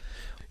body.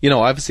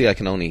 Obviously I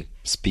can only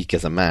speak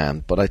as a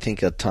man, but I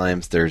think at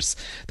times there's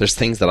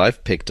things that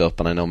I've picked up,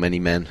 and I know many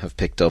men have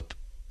picked up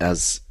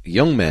as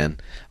young men,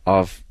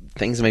 of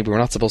things that maybe we're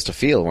not supposed to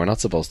feel, we're not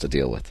supposed to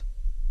deal with.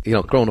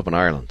 Growing up in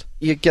Ireland,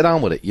 you get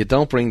on with it. You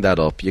don't bring that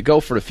up. You go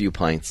for a few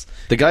pints.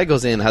 The guy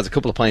goes in, has a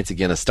couple of pints of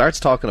Guinness, starts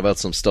talking about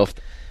some stuff.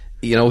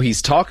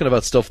 He's talking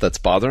about stuff that's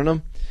bothering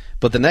him,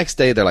 but the next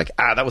day they're like,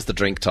 that was the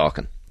drink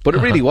talking. But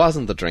it really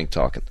wasn't the drink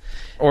talking.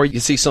 Or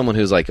you see someone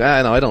who's like,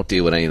 no, I don't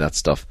deal with any of that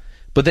stuff.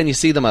 But then you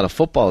see them at a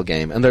football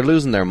game and they're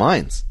losing their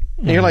minds.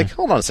 And you're like,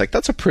 hold on a sec,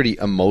 that's a pretty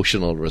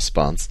emotional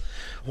response.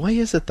 Why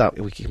is it that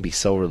we can be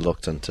so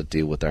reluctant to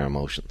deal with our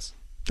emotions?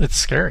 It's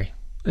scary.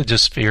 It's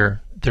just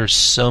fear. There's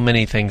so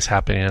many things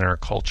happening in our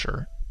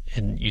culture.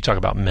 And you talk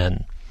about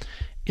men.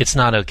 It's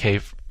not okay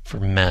for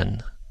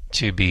men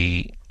to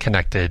be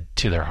connected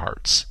to their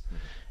hearts.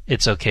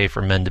 It's okay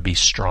for men to be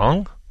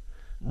strong,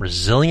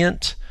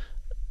 resilient,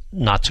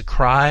 not to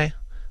cry.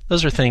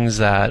 Those are things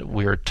that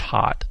we're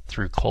taught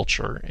through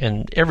culture.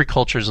 And every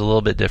culture is a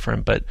little bit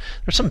different, but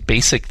there's some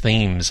basic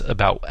themes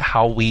about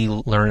how we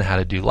learn how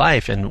to do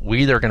life. And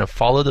we either going to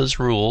follow those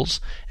rules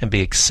and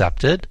be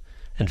accepted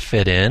and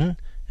fit in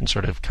and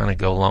sort of kind of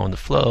go along with the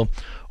flow,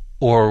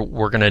 or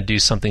we're going to do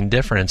something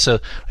different. And so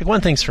one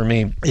of the things for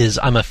me is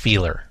I'm a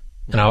feeler.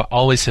 And I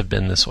always have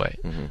been this way,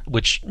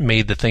 which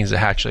made the things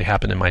that actually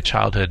happened in my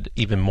childhood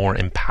even more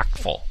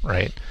impactful,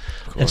 right?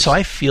 And so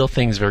I feel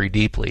things very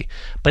deeply.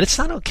 But it's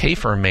not okay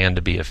for a man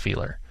to be a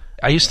feeler.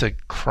 I used to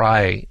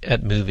cry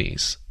at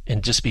movies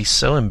and just be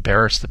so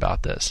embarrassed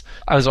about this.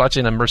 I was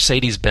watching a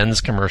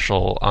Mercedes-Benz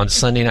commercial on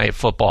Sunday Night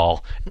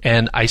Football,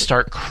 and I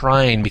start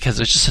crying because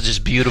there's just such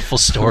a beautiful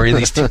story.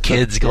 These two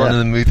kids going to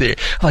the movie. I'm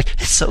like,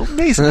 it's so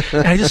amazing.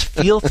 And I just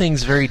feel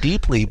things very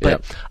deeply.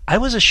 But I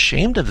was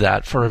ashamed of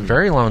that for a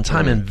very long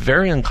time and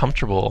very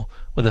uncomfortable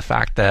with the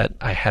fact that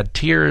I had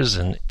tears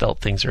and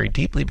felt things very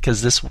deeply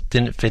because this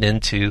didn't fit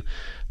into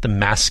the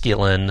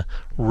masculine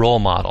role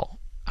model.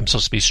 I'm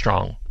supposed to be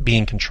strong, be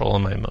in control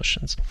of my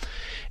emotions.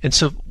 And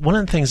so one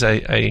of the things I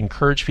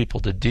encourage people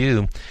to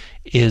do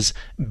is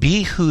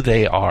be who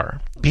they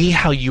are. Be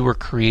how you were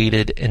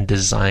created and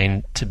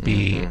designed to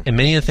be. And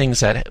many of the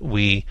things that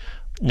we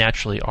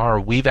naturally are,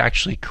 we've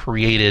actually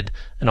created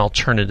an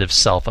alternative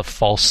self, a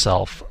false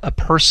self, a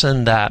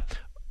person that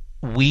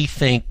we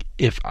think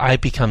if I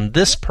become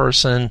this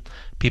person,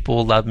 people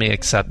will love me,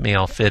 accept me,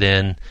 I'll fit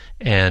in,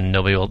 and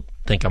nobody will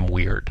think I'm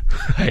weird,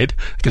 right?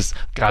 Because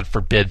God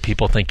forbid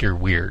people think you're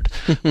weird.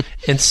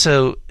 And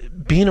so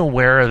being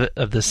aware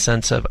of the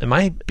sense of, am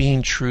I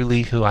being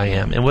truly who I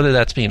am? And whether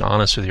that's being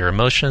honest with your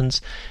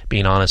emotions,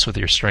 being honest with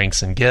your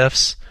strengths and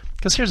gifts.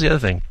 Because here's the other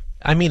thing.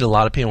 I meet a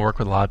lot of people, work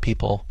with a lot of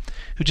people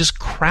who just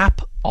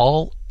crap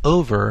all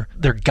over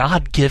their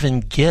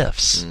God-given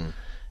gifts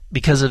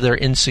because of their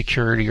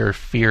insecurity or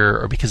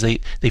fear, or because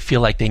they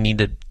feel like they need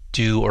to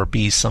do or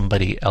be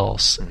somebody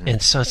else.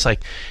 And so it's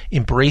like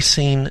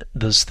embracing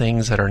those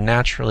things that are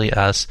naturally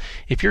us.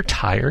 If you're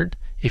tired,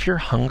 if you're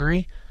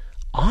hungry,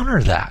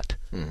 honor that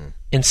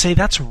and say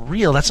that's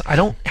real. I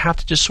don't have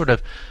to just sort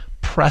of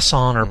press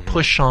on or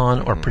push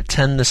on or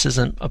pretend this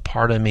isn't a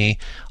part of me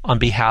on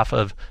behalf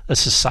of a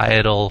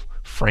societal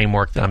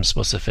framework that I'm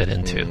supposed to fit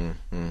into.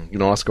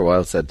 Oscar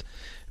Wilde said,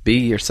 Be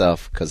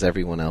yourself because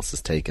everyone else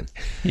is taken.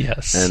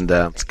 Yes, and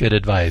it's good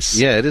advice.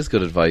 Yeah, it is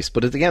good advice.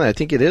 But again, I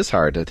think it is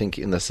hard. I think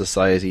in the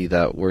society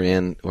that we're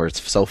in, where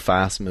it's so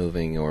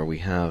fast-moving, or we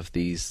have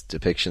these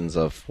depictions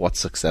of what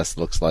success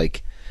looks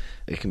like,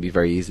 it can be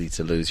very easy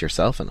to lose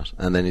yourself in it.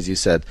 And then, as you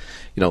said,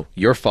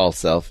 your false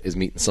self is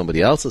meeting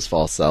somebody else's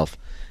false self,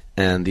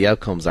 and the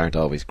outcomes aren't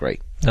always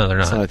great. No, they're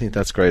not. So I think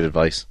that's great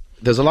advice.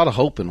 There's a lot of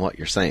hope in what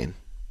you're saying.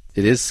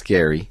 It is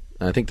scary.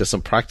 And I think there's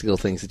some practical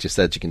things that you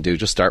said you can do.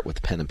 Just start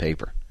with pen and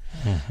paper.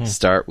 Mm-hmm.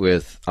 Start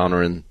with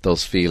honouring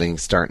those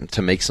feelings, starting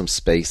to make some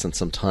space and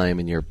some time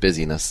in your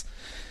busyness.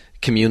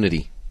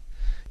 Community.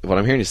 What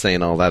I'm hearing you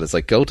saying all that is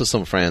like, go to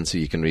some friends who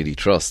you can really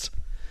trust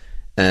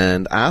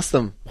and ask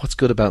them, what's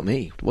good about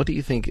me? What do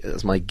you think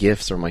is my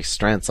gifts or my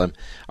strengths?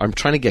 I'm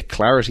trying to get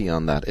clarity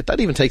on that. That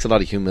even takes a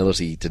lot of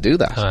humility to do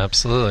that. Oh,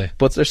 absolutely.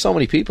 But there's so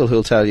many people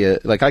who'll tell you,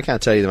 like, I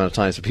can't tell you the amount of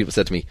times where people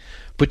said to me,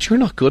 but you're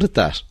not good at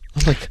that.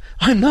 I'm like,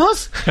 I'm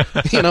not.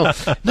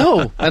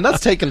 No. And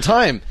that's taken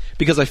time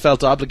because I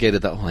felt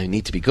obligated that, I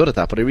need to be good at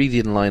that, but I really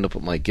didn't line up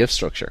with my gift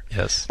structure.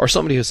 Yes. Or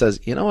somebody who says,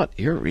 you know what,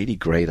 you're really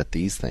great at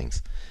these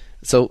things.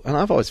 So, and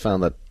I've always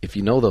found that if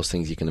you know those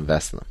things, you can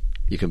invest in them.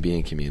 You can be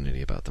in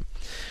community about them.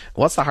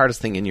 What's the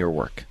hardest thing in your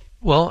work?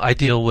 Well, I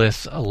deal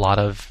with a lot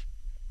of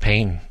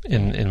pain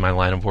in my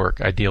line of work.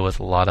 I deal with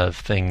a lot of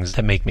things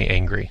that make me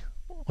angry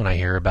when I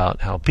hear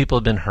about how people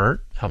have been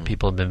hurt, how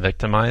people have been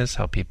victimized,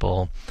 how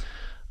people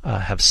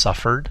have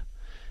suffered.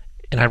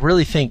 And I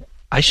really think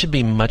I should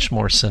be much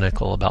more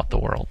cynical about the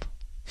world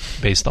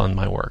based on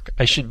my work.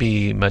 I should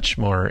be much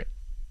more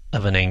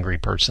of an angry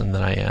person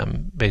than I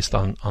am based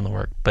on the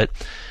work. But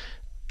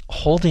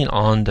holding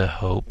on to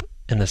hope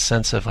in the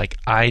sense of, like,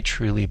 I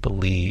truly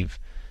believe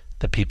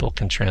that people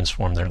can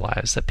transform their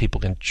lives, that people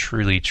can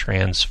truly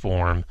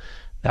transform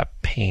that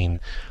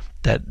pain,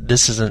 that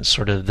this isn't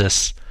sort of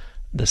this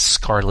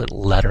scarlet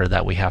letter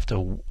that we have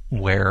to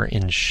wear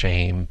in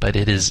shame, but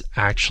it is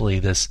actually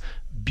this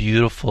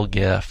beautiful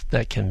gift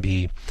that can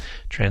be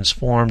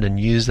transformed and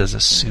used as a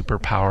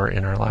superpower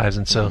in our lives.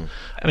 And so,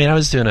 I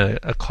was doing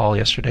a call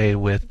yesterday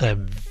with a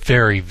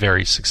very,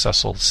 very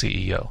successful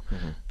CEO.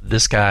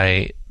 This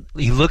guy,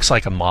 he looks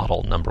like a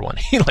model, number one.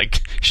 He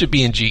should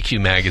be in GQ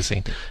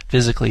magazine,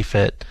 physically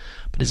fit.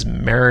 But his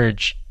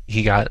marriage,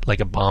 he got like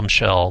a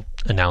bombshell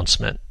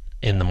announcement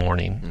in the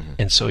morning.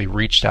 And so he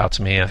reached out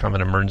to me from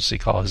an emergency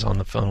call. I was on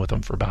the phone with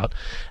him for about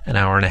an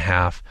hour and a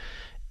half.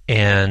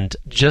 And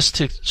just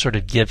to sort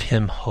of give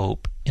him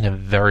hope in a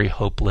very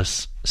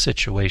hopeless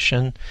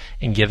situation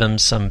and give him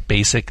some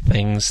basic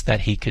things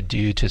that he could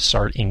do to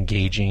start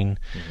engaging,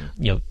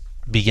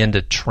 begin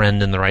to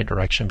trend in the right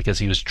direction, because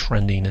he was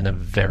trending in a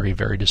very,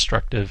 very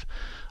destructive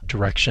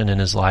direction in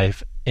his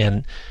life,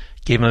 and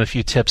gave him a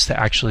few tips to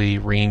actually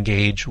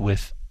re-engage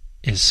with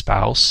his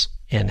spouse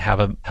and have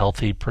a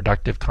healthy,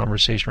 productive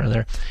conversation around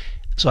there.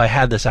 So I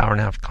had this hour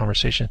and a half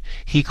conversation.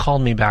 He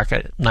called me back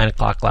at 9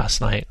 o'clock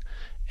last night,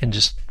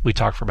 and we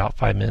talked for about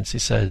 5 minutes. He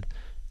said,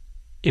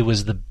 it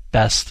was the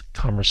best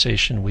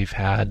conversation we've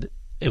had.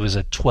 It was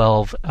a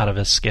 12 out of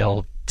a scale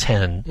of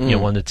 10,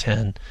 1 to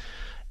 10.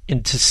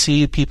 And to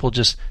see people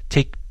just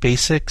take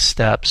basic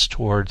steps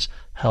towards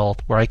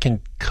health, where I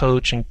can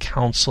coach and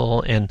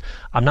counsel, and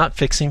I'm not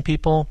fixing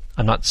people.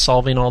 I'm not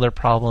solving all their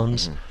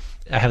problems.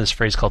 I have this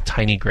phrase called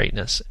tiny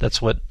greatness.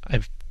 That's what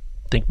I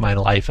think my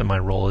life and my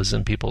role is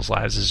in people's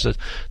lives, is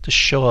to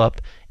show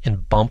up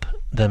and bump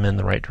them in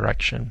the right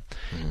direction.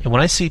 And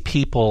when I see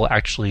people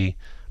actually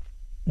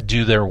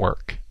do their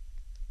work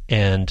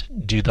and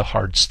do the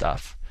hard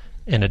stuff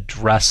and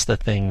address the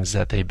things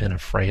that they've been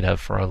afraid of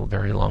for a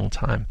very long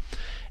time,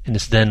 and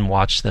just then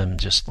watch them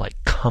just like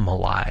come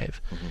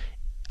alive,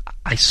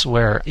 I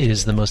swear it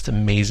is the most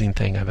amazing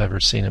thing I've ever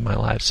seen in my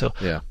life. So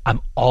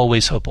I'm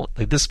always hopeful.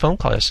 Like this phone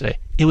call yesterday,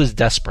 it was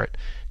desperate,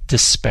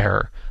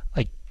 despair,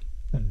 like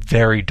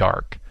very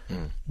dark.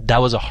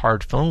 That was a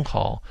hard phone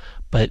call,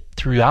 but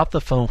throughout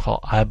the phone call,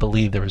 I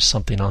believe there was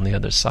something on the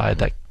other side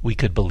that we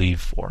could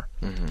believe for,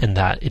 and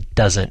that it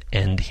doesn't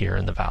end here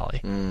in the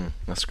valley.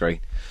 That's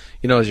great.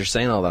 As you're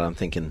saying all that, I'm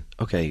thinking,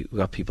 okay, we've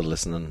got people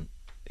listening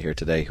here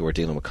today who are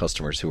dealing with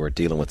customers who are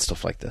dealing with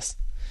stuff like this.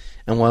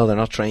 And while they're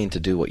not trained to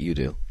do what you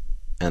do,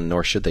 and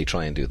nor should they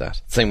try and do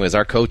that. Same way as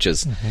our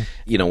coaches,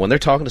 when they're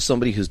talking to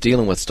somebody who's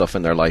dealing with stuff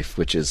in their life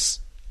which is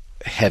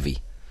heavy,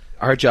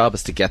 our job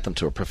is to get them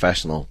to a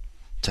professional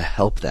to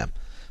help them,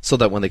 so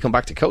that when they come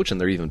back to coaching,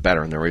 they're even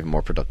better and they're even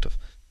more productive.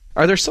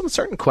 Are there some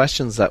certain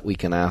questions that we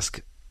can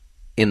ask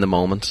in the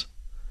moment,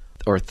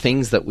 or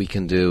things that we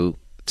can do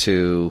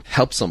to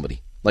help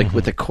somebody? Like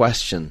with a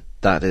question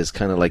that is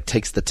kind of like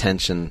takes the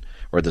tension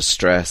or the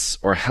stress,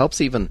 or helps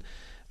even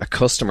a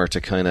customer to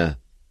kind of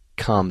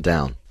calm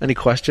down. Any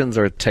questions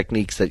or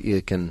techniques that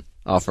you can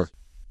offer?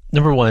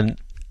 Number one,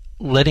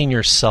 letting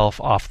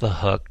yourself off the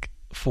hook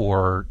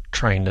for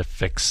trying to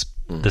fix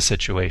the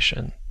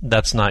situation.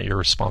 That's not your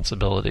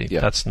responsibility.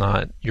 That's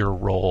not your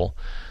role.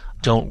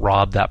 don't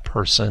rob that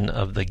person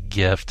of the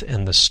gift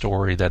and the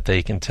story that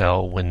they can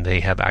tell when they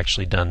have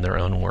actually done their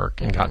own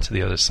work and got to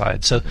the other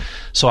side. So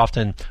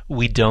often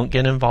we don't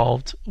get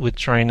involved with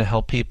trying to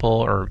help people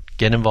or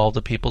get involved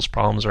in people's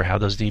problems or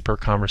have those deeper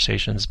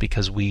conversations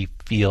because we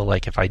feel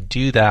like if I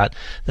do that,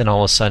 then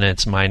all of a sudden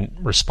it's my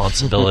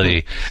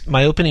responsibility.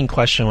 My opening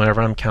question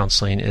whenever I'm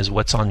counseling is,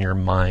 what's on your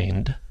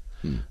mind?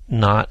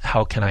 Not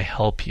how can I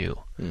help you?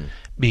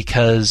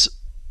 Because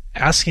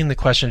asking the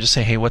question, just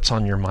say, hey, what's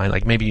on your mind?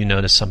 Like maybe you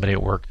notice somebody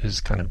at work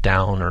who's kind of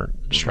down or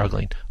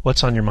struggling.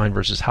 What's on your mind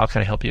versus how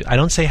can I help you? I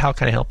don't say how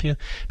can I help you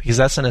because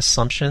that's an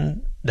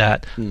assumption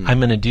that I'm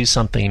going to do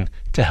something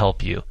to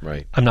help you.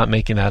 Right. I'm not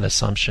making that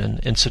assumption.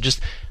 And so just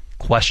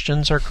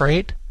questions are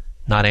great,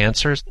 not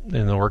answers.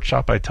 In the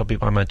workshop, I tell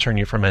people I'm going to turn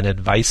you from an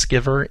advice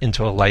giver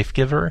into a life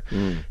giver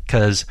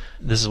because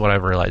this is what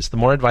I've realized. The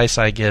more advice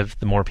I give,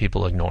 the more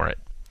people ignore it.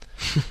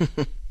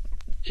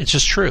 It's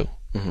just true.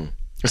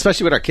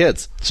 Especially with our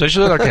kids.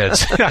 Especially with our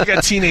kids. I've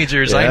got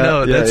teenagers. I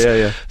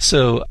know.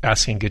 So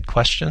asking good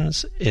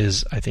questions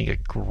is, I think, a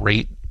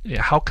great...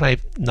 How can I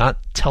not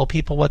tell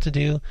people what to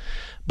do,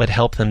 but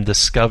help them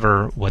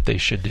discover what they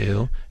should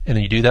do? And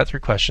then you do that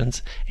through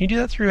questions. And you do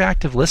that through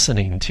active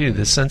listening, too.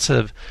 The sense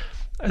of...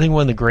 I think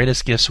one of the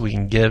greatest gifts we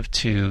can give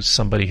to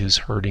somebody who's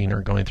hurting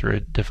or going through a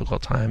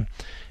difficult time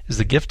is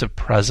the gift of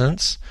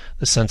presence,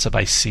 the sense of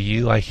I see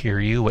you, I hear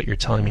you, what you're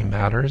telling me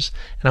matters,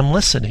 and I'm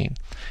listening.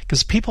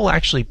 Because people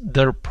actually,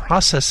 they're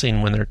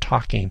processing when they're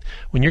talking.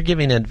 When you're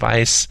giving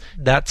advice,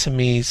 that to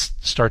me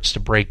starts to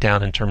break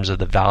down in terms of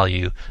the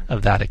value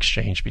of that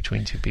exchange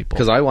between two people.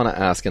 Because I want to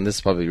ask, and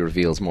this probably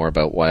reveals more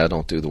about why I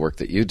don't do the work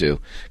that you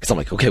do, because I'm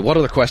like, okay, what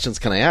other questions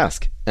can I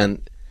ask?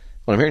 And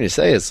what I'm hearing you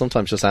say is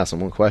sometimes just asking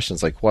one question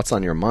is like, what's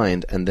on your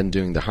mind? And then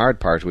doing the hard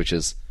part, which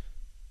is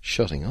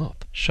shutting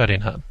up.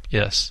 Shutting up,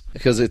 yes.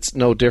 Because it's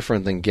no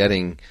different than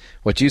getting,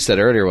 what you said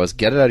earlier was,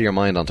 get it out of your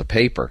mind onto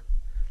paper.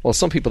 Well,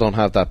 some people don't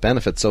have that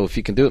benefit, so if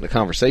you can do it in a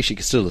conversation, you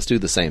can still just do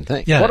the same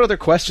thing. Yeah. What other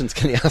questions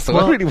can you ask them?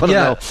 I really want to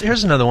know.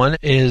 Here's another one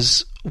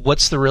is,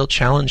 what's the real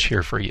challenge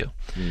here for you?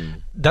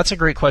 That's a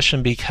great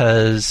question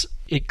because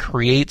it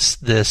creates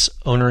this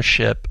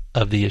ownership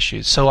of the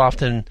issues. So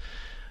often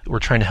we're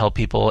trying to help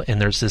people and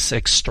there's this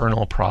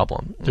external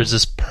problem. There's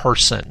this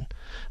person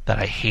that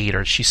I hate,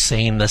 or she's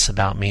saying this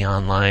about me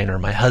online, or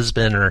my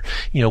husband, or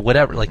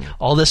whatever, like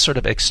all this sort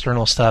of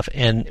external stuff.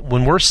 And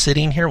when we're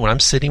sitting here, when I'm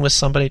sitting with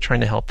somebody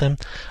trying to help them,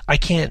 I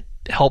can't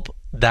help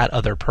that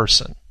other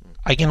person.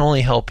 I can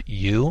only help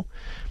you.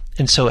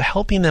 And so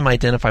helping them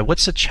identify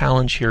what's the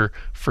challenge here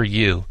for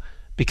you,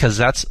 because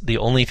that's the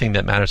only thing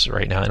that matters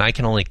right now. And I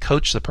can only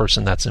coach the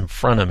person that's in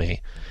front of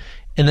me.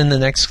 And then the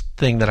next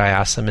thing that I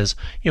ask them is,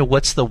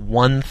 what's the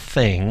one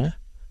thing,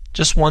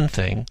 just one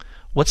thing,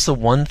 what's the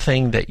one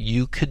thing that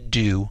you could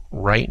do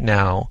right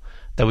now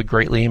that would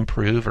greatly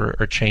improve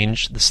or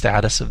change the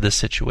status of this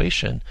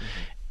situation?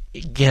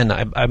 Again,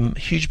 I'm a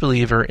huge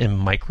believer in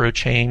micro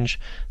change,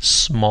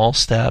 small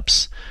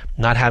steps,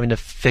 not having to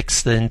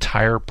fix the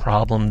entire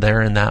problem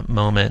there in that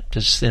moment.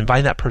 Just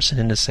invite that person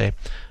in to say,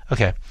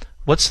 okay,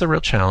 what's the real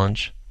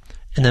challenge?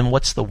 And then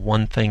what's the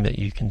one thing that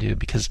you can do?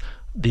 Because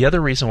the other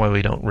reason why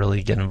we don't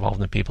really get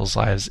involved in people's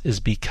lives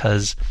is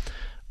because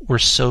we're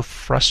so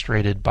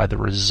frustrated by the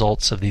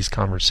results of these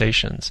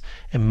conversations.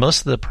 And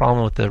most of the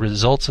problem with the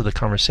results of the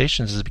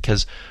conversations is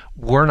because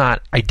we're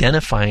not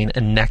identifying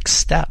a next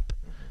step.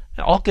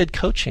 All good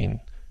coaching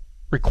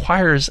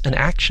requires an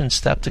action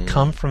step to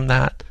come from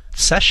that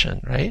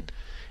session, right?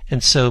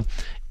 And so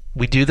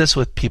we do this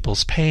with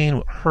people's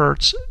pain,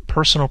 hurts,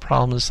 personal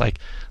problems. Like,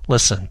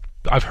 listen,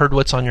 I've heard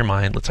what's on your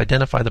mind. Let's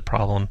identify the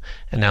problem,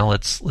 and now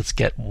let's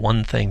get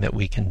one thing that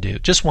we can do.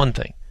 Just one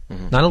thing.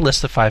 Not a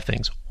list of 5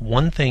 things.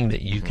 One thing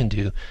that you can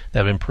do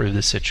that would improve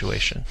the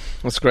situation.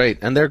 That's great.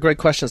 And they're great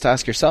questions to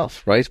ask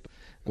yourself, right?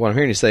 What I'm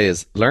hearing you say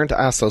is learn to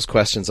ask those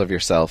questions of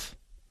yourself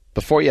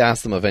before you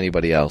ask them of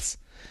anybody else.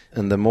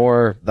 And the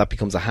more that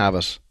becomes a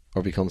habit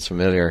or becomes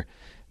familiar,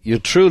 you'll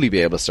truly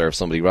be able to serve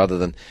somebody rather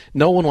than...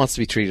 No one wants to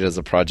be treated as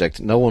a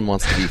project. No one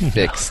wants to be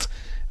fixed.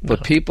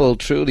 But people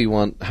truly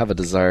have a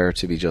desire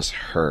to be just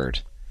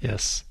heard.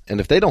 Yes. And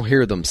if they don't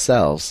hear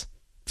themselves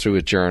through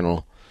a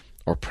journal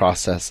or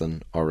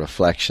processing or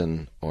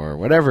reflection or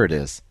whatever it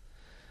is,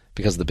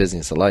 because of the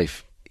business of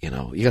life,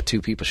 you got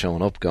 2 people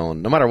showing up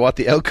going, no matter what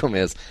the outcome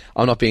is,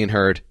 I'm not being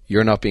heard,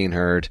 you're not being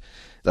heard.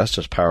 That's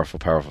just powerful,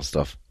 powerful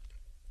stuff.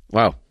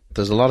 Wow,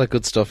 there's a lot of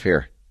good stuff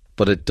here,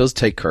 but it does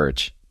take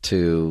courage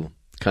to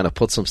kind of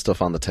put some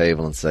stuff on the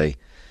table and say,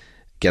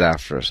 get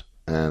after it,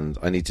 and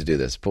I need to do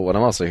this. But what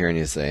I'm also hearing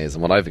you say is,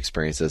 and what I've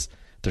experienced is,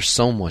 there's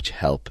so much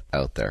help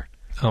out there.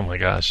 Oh my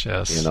gosh,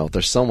 yes.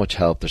 There's so much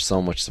help, there's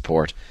so much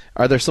support.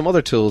 Are there some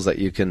other tools that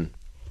you can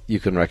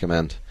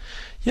recommend?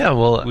 Yeah,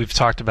 well, we've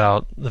talked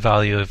about the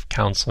value of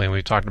counseling,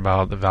 we've talked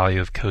about the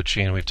value of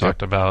coaching, we've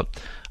talked about,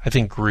 I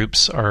think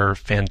groups are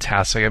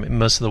fantastic. I mean,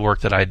 most of the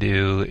work that I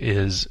do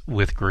is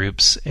with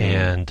groups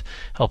and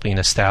helping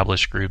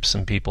establish groups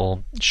and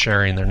people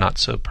sharing their not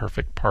so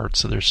perfect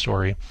parts of their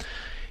story.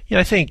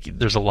 I think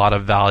there's a lot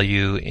of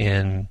value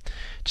in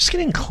just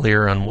getting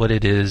clear on what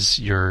it is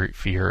your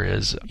fear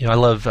is. I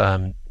love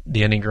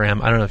the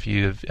Enneagram. I don't know if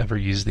you've ever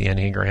used the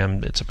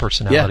Enneagram. It's a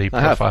personality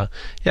profile.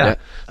 Yeah.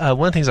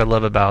 One of the things I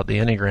love about the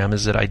Enneagram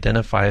is it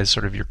identifies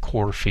sort of your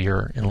core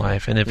fear in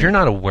life. And if you're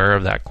not aware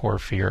of that core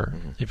fear,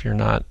 if you're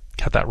not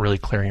got that really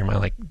clear in your mind,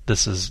 like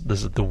this is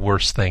the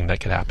worst thing that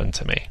could happen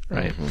to me,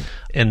 right?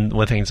 And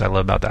one of the things I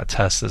love about that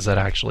test is that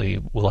actually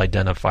will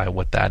identify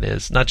what that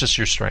is, not just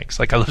your strengths.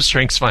 Like I love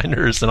Strengths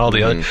Finders and all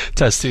the other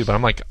tests too, but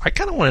I'm like, I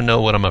kind of want to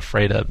know what I'm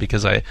afraid of,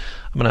 because I'm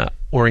going to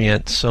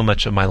orient so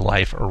much of my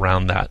life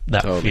around that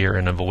fear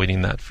and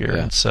avoiding that fear.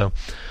 And so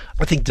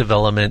I think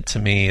development to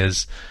me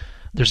is,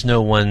 there's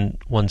no one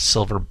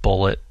silver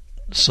bullet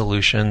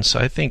solution. So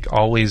I think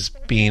always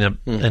being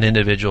an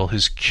individual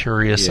who's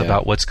curious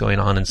about what's going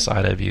on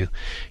inside of you,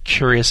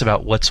 curious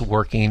about what's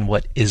working,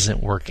 what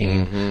isn't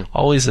working,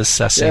 always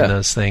assessing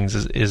those things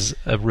is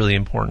a really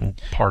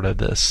important part of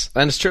this.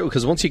 And it's true,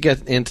 because once you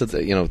get into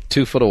the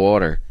 2 foot of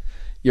water,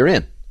 you're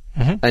in,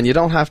 and you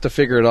don't have to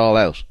figure it all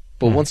out.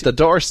 But once the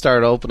doors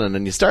start opening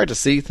and you start to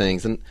see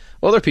things, and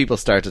other people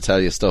start to tell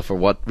you stuff or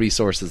what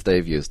resources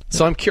they've used.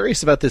 So I'm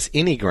curious about this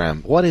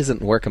Enneagram. What is it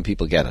and where can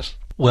people get it?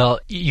 Well,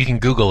 you can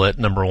Google it,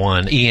 number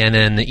one,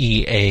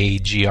 ENNEAGRAM.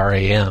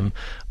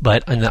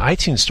 But in the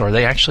iTunes store,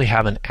 they actually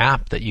have an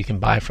app that you can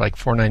buy for like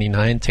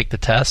 $4.99. Take the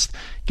test,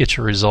 get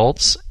your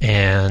results,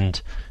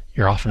 and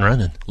you're off and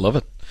running. Love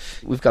it.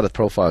 We've got a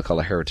profile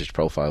called a Heritage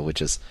Profile,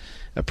 which is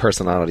a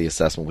personality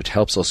assessment which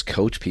helps us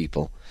coach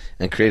people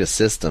and create a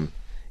system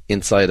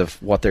inside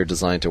of what they're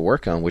designed to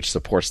work on, which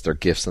supports their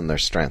gifts and their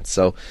strengths.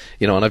 So,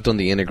 and I've done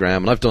the Enneagram,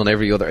 and I've done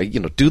every other,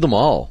 do them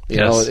all.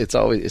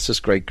 It's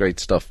just great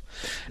stuff.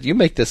 You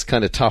make this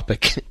kind of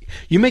topic,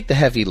 you make the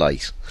heavy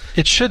light.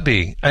 It should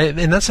be.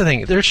 And that's the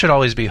thing. There should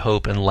always be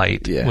hope and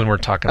light when we're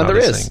talking about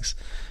these things.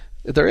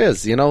 There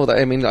is. I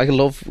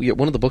love,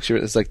 one of the books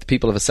is like The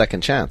People Have a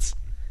Second Chance.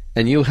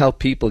 And you help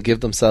people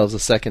give themselves a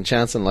second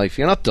chance in life.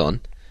 You're not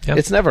done. Yep.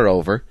 It's never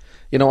over.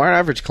 Our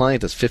average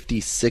client is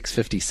 56,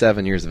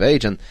 57 years of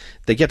age, and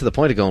they get to the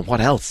point of going,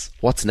 what else?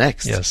 What's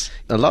next? Yes.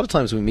 And a lot of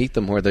times we meet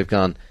them where they've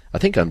gone, I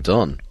think I'm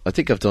done. I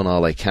think I've done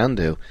all I can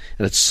do.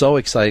 And it's so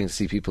exciting to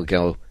see people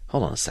go,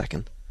 hold on a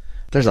second.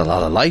 There's a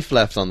lot of life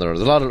left on there.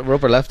 There's a lot of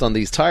rubber left on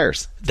these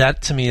tires.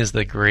 That, to me, is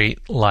the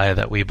great lie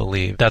that we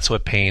believe. That's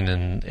what pain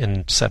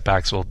and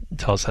setbacks will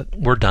tell us, that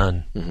we're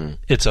done.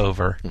 It's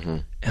over.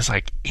 It's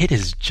like, it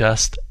is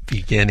just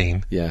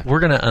beginning. We're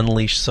going to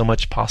unleash so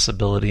much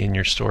possibility in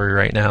your story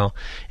right now.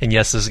 And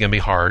yes, this is going to be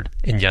hard.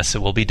 And yes,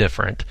 it will be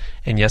different.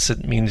 And yes,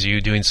 it means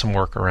you doing some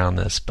work around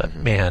this. But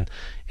man,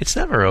 it's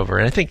never over.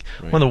 And I think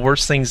one of the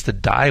worst things to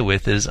die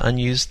with is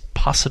unused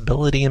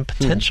possibility and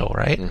potential,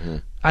 right?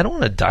 I don't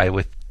want to die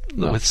with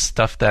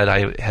stuff that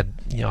I had,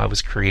 I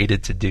was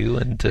created to do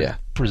and to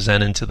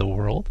present into the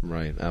world.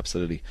 Right,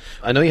 absolutely.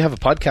 I know you have a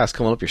podcast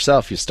coming up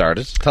yourself. You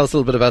started. Tell us a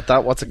little bit about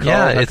that. What's it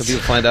called? How can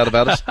people find out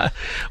about it?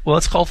 Well,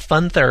 it's called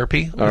Fun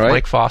Therapy with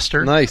Mike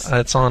Foster. Nice.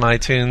 It's on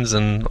iTunes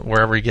and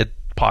wherever you get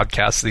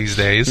podcasts these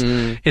days.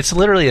 It's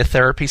literally a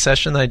therapy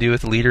session that I do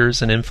with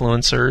leaders and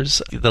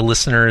influencers. The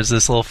listener is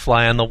this little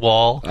fly on the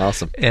wall.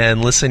 Awesome.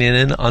 And listening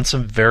in on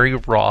some very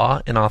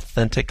raw and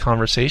authentic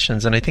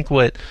conversations. And I think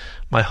what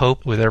my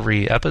hope with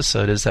every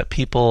episode is that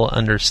people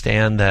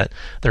understand that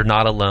they're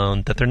not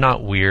alone, that they're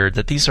not weird,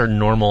 that these are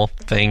normal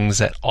things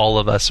that all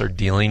of us are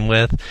dealing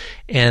with,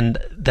 and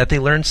that they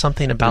learn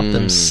something about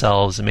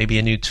themselves and maybe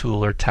a new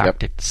tool or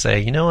tactic to say,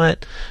 you know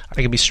what,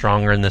 I can be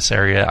stronger in this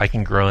area, I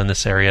can grow in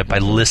this area by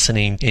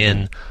listening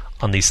in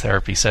on these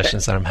therapy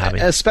sessions that I'm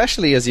having.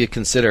 Especially as you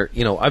consider,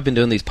 I've been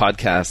doing these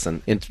podcasts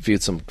and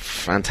interviewed some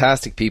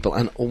fantastic people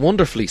and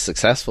wonderfully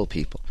successful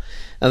people.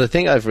 And the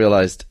thing I've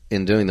realized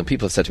in doing them,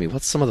 people have said to me,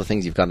 what's some of the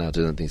things you've got now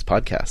doing these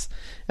podcasts?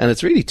 And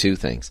it's really two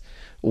things.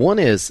 One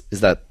is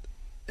that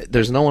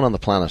there's no one on the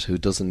planet who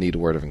doesn't need a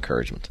word of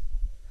encouragement.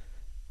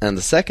 And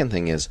the second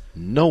thing is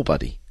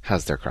nobody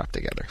has their crap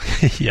together.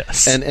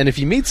 Yes. And if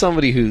you meet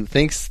somebody who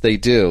thinks they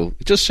do,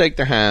 just shake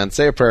their hand,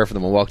 say a prayer for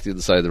them, and walk to the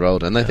other side of the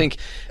road. And I think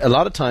a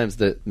lot of times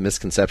the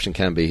misconception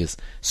can be is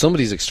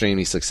somebody's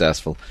extremely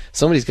successful,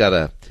 somebody's got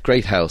a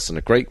great house and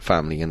a great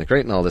family and a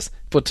great and all this,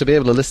 but to be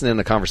able to listen in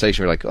a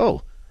conversation, you're like,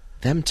 oh,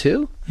 them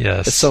too?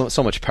 Yes. It's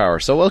so much power.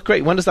 So, well,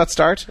 great. When does that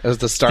start? Has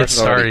the start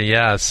started?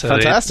 Yeah. So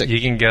fantastic.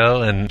 You can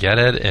go and get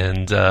it.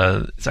 And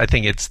I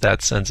think it's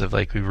that sense of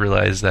like we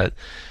realize that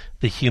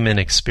the human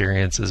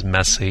experience is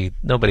messy.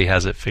 Nobody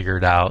has it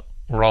figured out.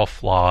 We're all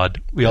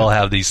flawed. We all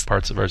have these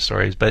parts of our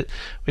stories, but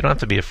we don't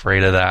have to be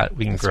afraid of that.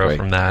 We can grow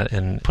from that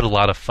and put a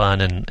lot of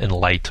fun and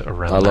light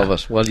around that. I love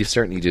it. Well, you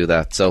certainly do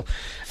that. So,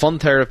 Fun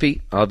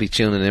Therapy, I'll be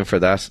tuning in for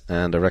that,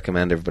 and I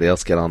recommend everybody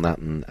else get on that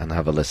and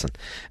have a listen.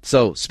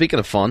 So, speaking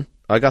of fun,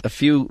 I got a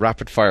few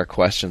rapid-fire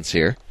questions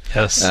here.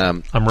 Yes,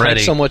 I'm ready.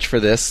 Thanks so much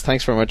for this.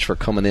 Thanks very much for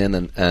coming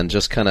in and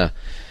just kind of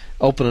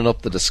opening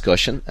up the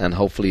discussion, and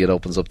hopefully it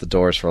opens up the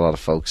doors for a lot of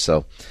folks.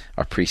 So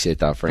I appreciate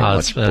that very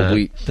much.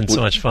 It's been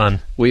so much fun.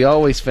 We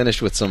always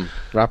finish with some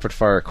rapid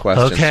fire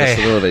questions. Okay. Just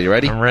a little bit. You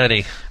ready? I'm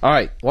ready. All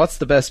right. What's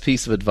the best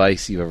piece of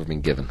advice you've ever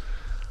been given?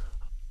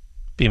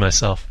 be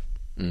myself.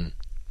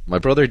 My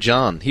brother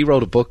John, he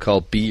wrote a book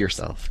called Be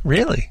Yourself.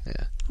 Really?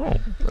 Yeah. Oh,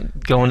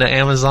 going to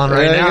Amazon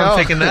right There you now. go. I'm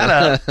picking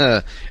that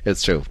up.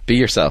 It's true. Be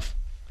yourself.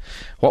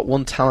 What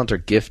one talent or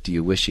gift do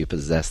you wish you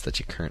possessed that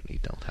you currently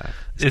don't have?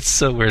 It's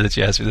so weird that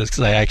you asked me this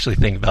because I actually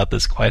think about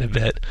this quite a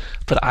bit.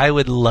 But I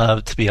would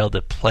love to be able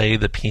to play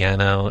the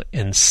piano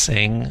and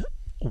sing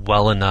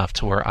well enough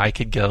to where I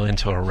could go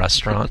into a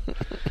restaurant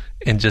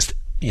and just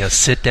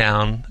sit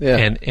down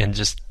and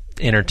just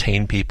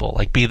entertain people.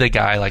 Like, be the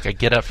guy. Like, I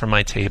get up from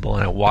my table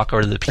and I walk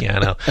over to the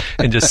piano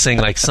and just sing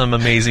like some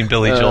amazing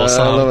Billy Joel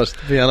song. I love it.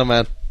 Piano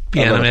Man.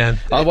 Piano Man.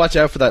 I'll watch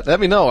out for that. Let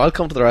me know. I'll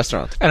come to the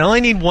restaurant. I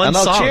only need one and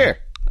song.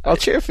 I'll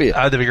cheer for you.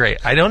 That'd be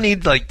great. I don't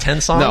need like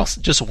 10 songs,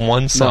 just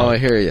one song. No, I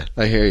hear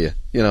you.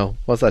 You know,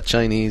 what's that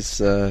Chinese...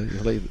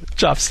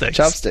 Chopsticks.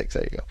 Chopsticks,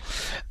 there you go.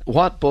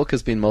 What book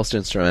has been most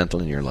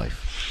instrumental in your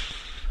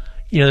life?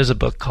 There's a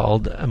book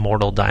called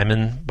Immortal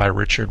Diamond by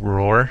Richard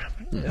Rohr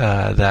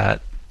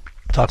that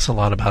talks a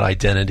lot about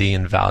identity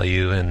and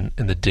value and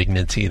the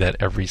dignity that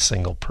every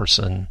single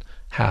person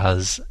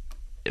has.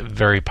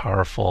 Very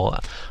powerful. I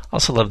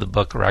also love the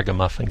book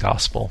Ragamuffin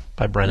Gospel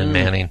by Brennan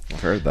Manning. I've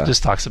heard that.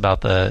 Just talks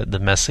about the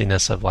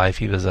messiness of life.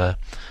 He was a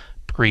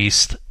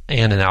priest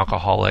and an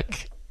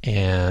alcoholic,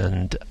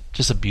 and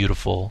just a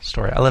beautiful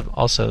story. I love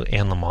also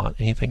Anne Lamott.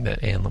 Anything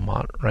that Anne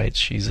Lamott writes,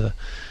 she's a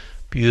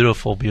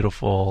beautiful,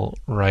 beautiful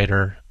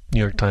writer. New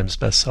York Times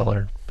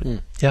bestseller.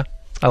 But yeah,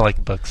 I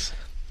like books.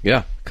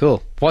 Yeah,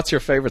 cool. What's your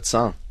favorite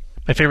song?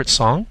 My favorite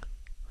song?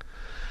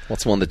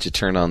 What's one that you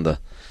turn up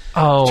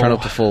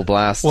the full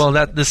blast? Well,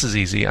 this is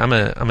easy. I'm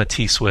a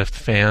T Swift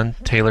fan.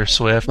 Taylor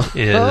Swift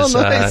is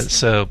nice.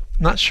 So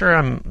not sure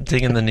I'm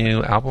digging the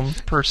new album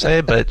per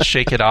se, but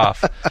Shake It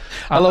Off.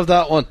 I love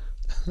that one.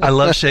 I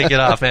love Shake It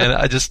Off, man.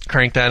 I just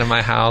crank that in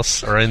my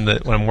house or when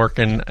I'm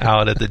working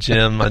out at the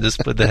gym. I just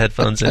put the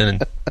headphones in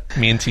and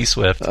me and T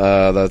Swift.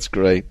 That's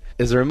great.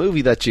 Is there a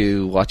movie that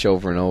you watch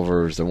over and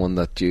over? Is there one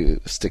that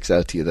sticks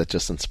out to you that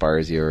just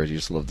inspires you, or you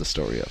just love the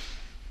story of?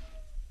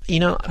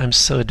 I'm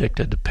so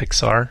addicted to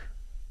Pixar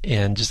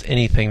and just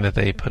anything that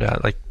they put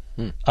out, like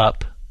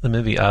Up, the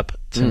movie Up.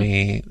 To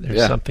me,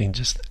 there's something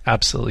just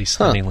absolutely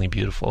stunningly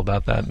beautiful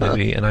about that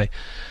movie. And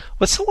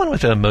what's the one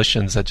with the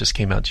emotions that just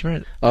came out? Do you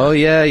remember? Oh,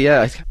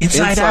 yeah.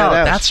 Inside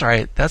Out. That's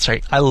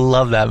right. I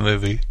love that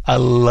movie. I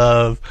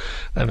love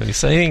that movie.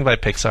 So anything by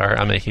Pixar,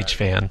 I'm a huge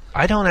fan.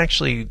 I don't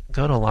actually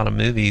go to a lot of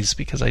movies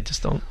because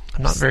I'm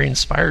not very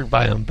inspired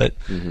by them, but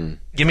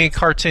give me a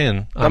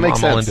cartoon. I'm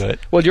all into it.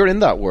 Well, you're in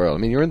that world. I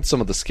mean, you're in some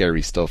of the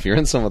scary stuff. You're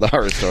in some of the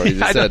horror stories.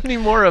 I don't need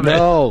more of it.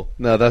 No,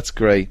 that's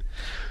great.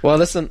 Well,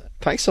 listen,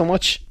 thanks so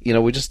much.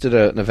 We just did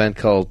an event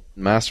called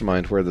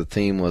Mastermind where the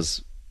theme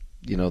was,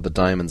 the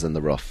diamonds in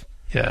the rough.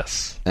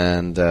 Yes.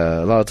 And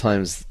a lot of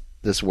times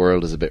this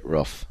world is a bit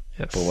rough.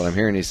 Yes. But what I'm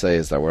hearing you say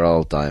is that we're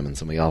all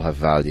diamonds and we all have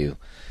value.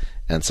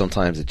 And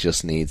sometimes it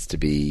just needs to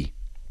be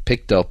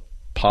picked up,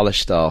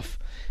 polished off,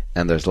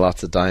 and there's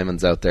lots of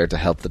diamonds out there to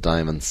help the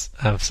diamonds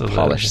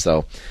polish.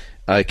 So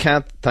I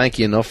can't thank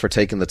you enough for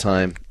taking the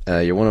time.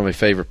 You're one of my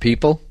favorite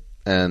people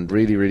and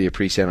really, really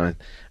appreciate it.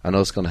 I know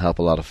it's going to help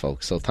a lot of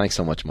folks. So thanks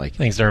so much, Mike.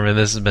 Thanks, Dermot.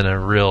 This has been a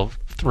real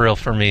thrill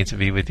for me to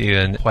be with you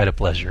and quite a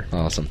pleasure.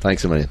 Awesome.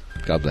 Thanks a million.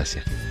 God bless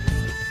you.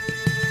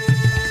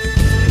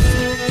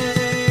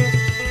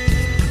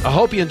 I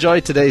hope you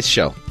enjoyed today's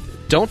show.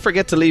 Don't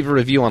forget to leave a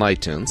review on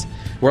iTunes.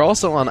 We're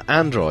also on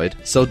Android,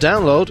 so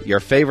download your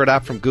favorite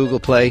app from Google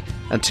Play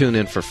and tune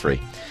in for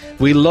free.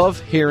 We love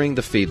hearing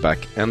the feedback,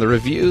 and the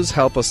reviews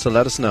help us to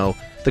let us know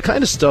the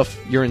kind of stuff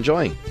you're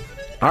enjoying.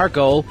 Our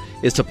goal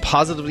is to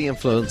positively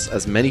influence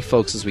as many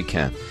folks as we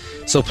can,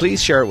 so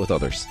please share it with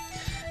others.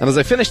 And as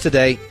I finish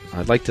today,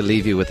 I'd like to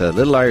leave you with a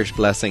little Irish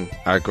blessing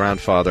our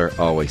grandfather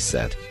always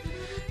said.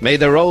 May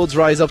the roads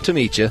rise up to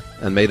meet you,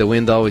 and may the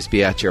wind always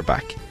be at your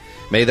back.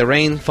 May the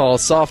rain fall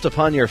soft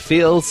upon your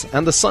fields,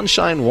 and the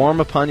sunshine warm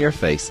upon your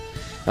face.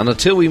 And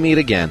until we meet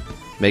again,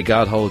 may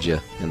God hold you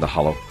in the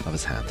hollow of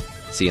his hand.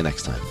 See you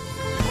next time.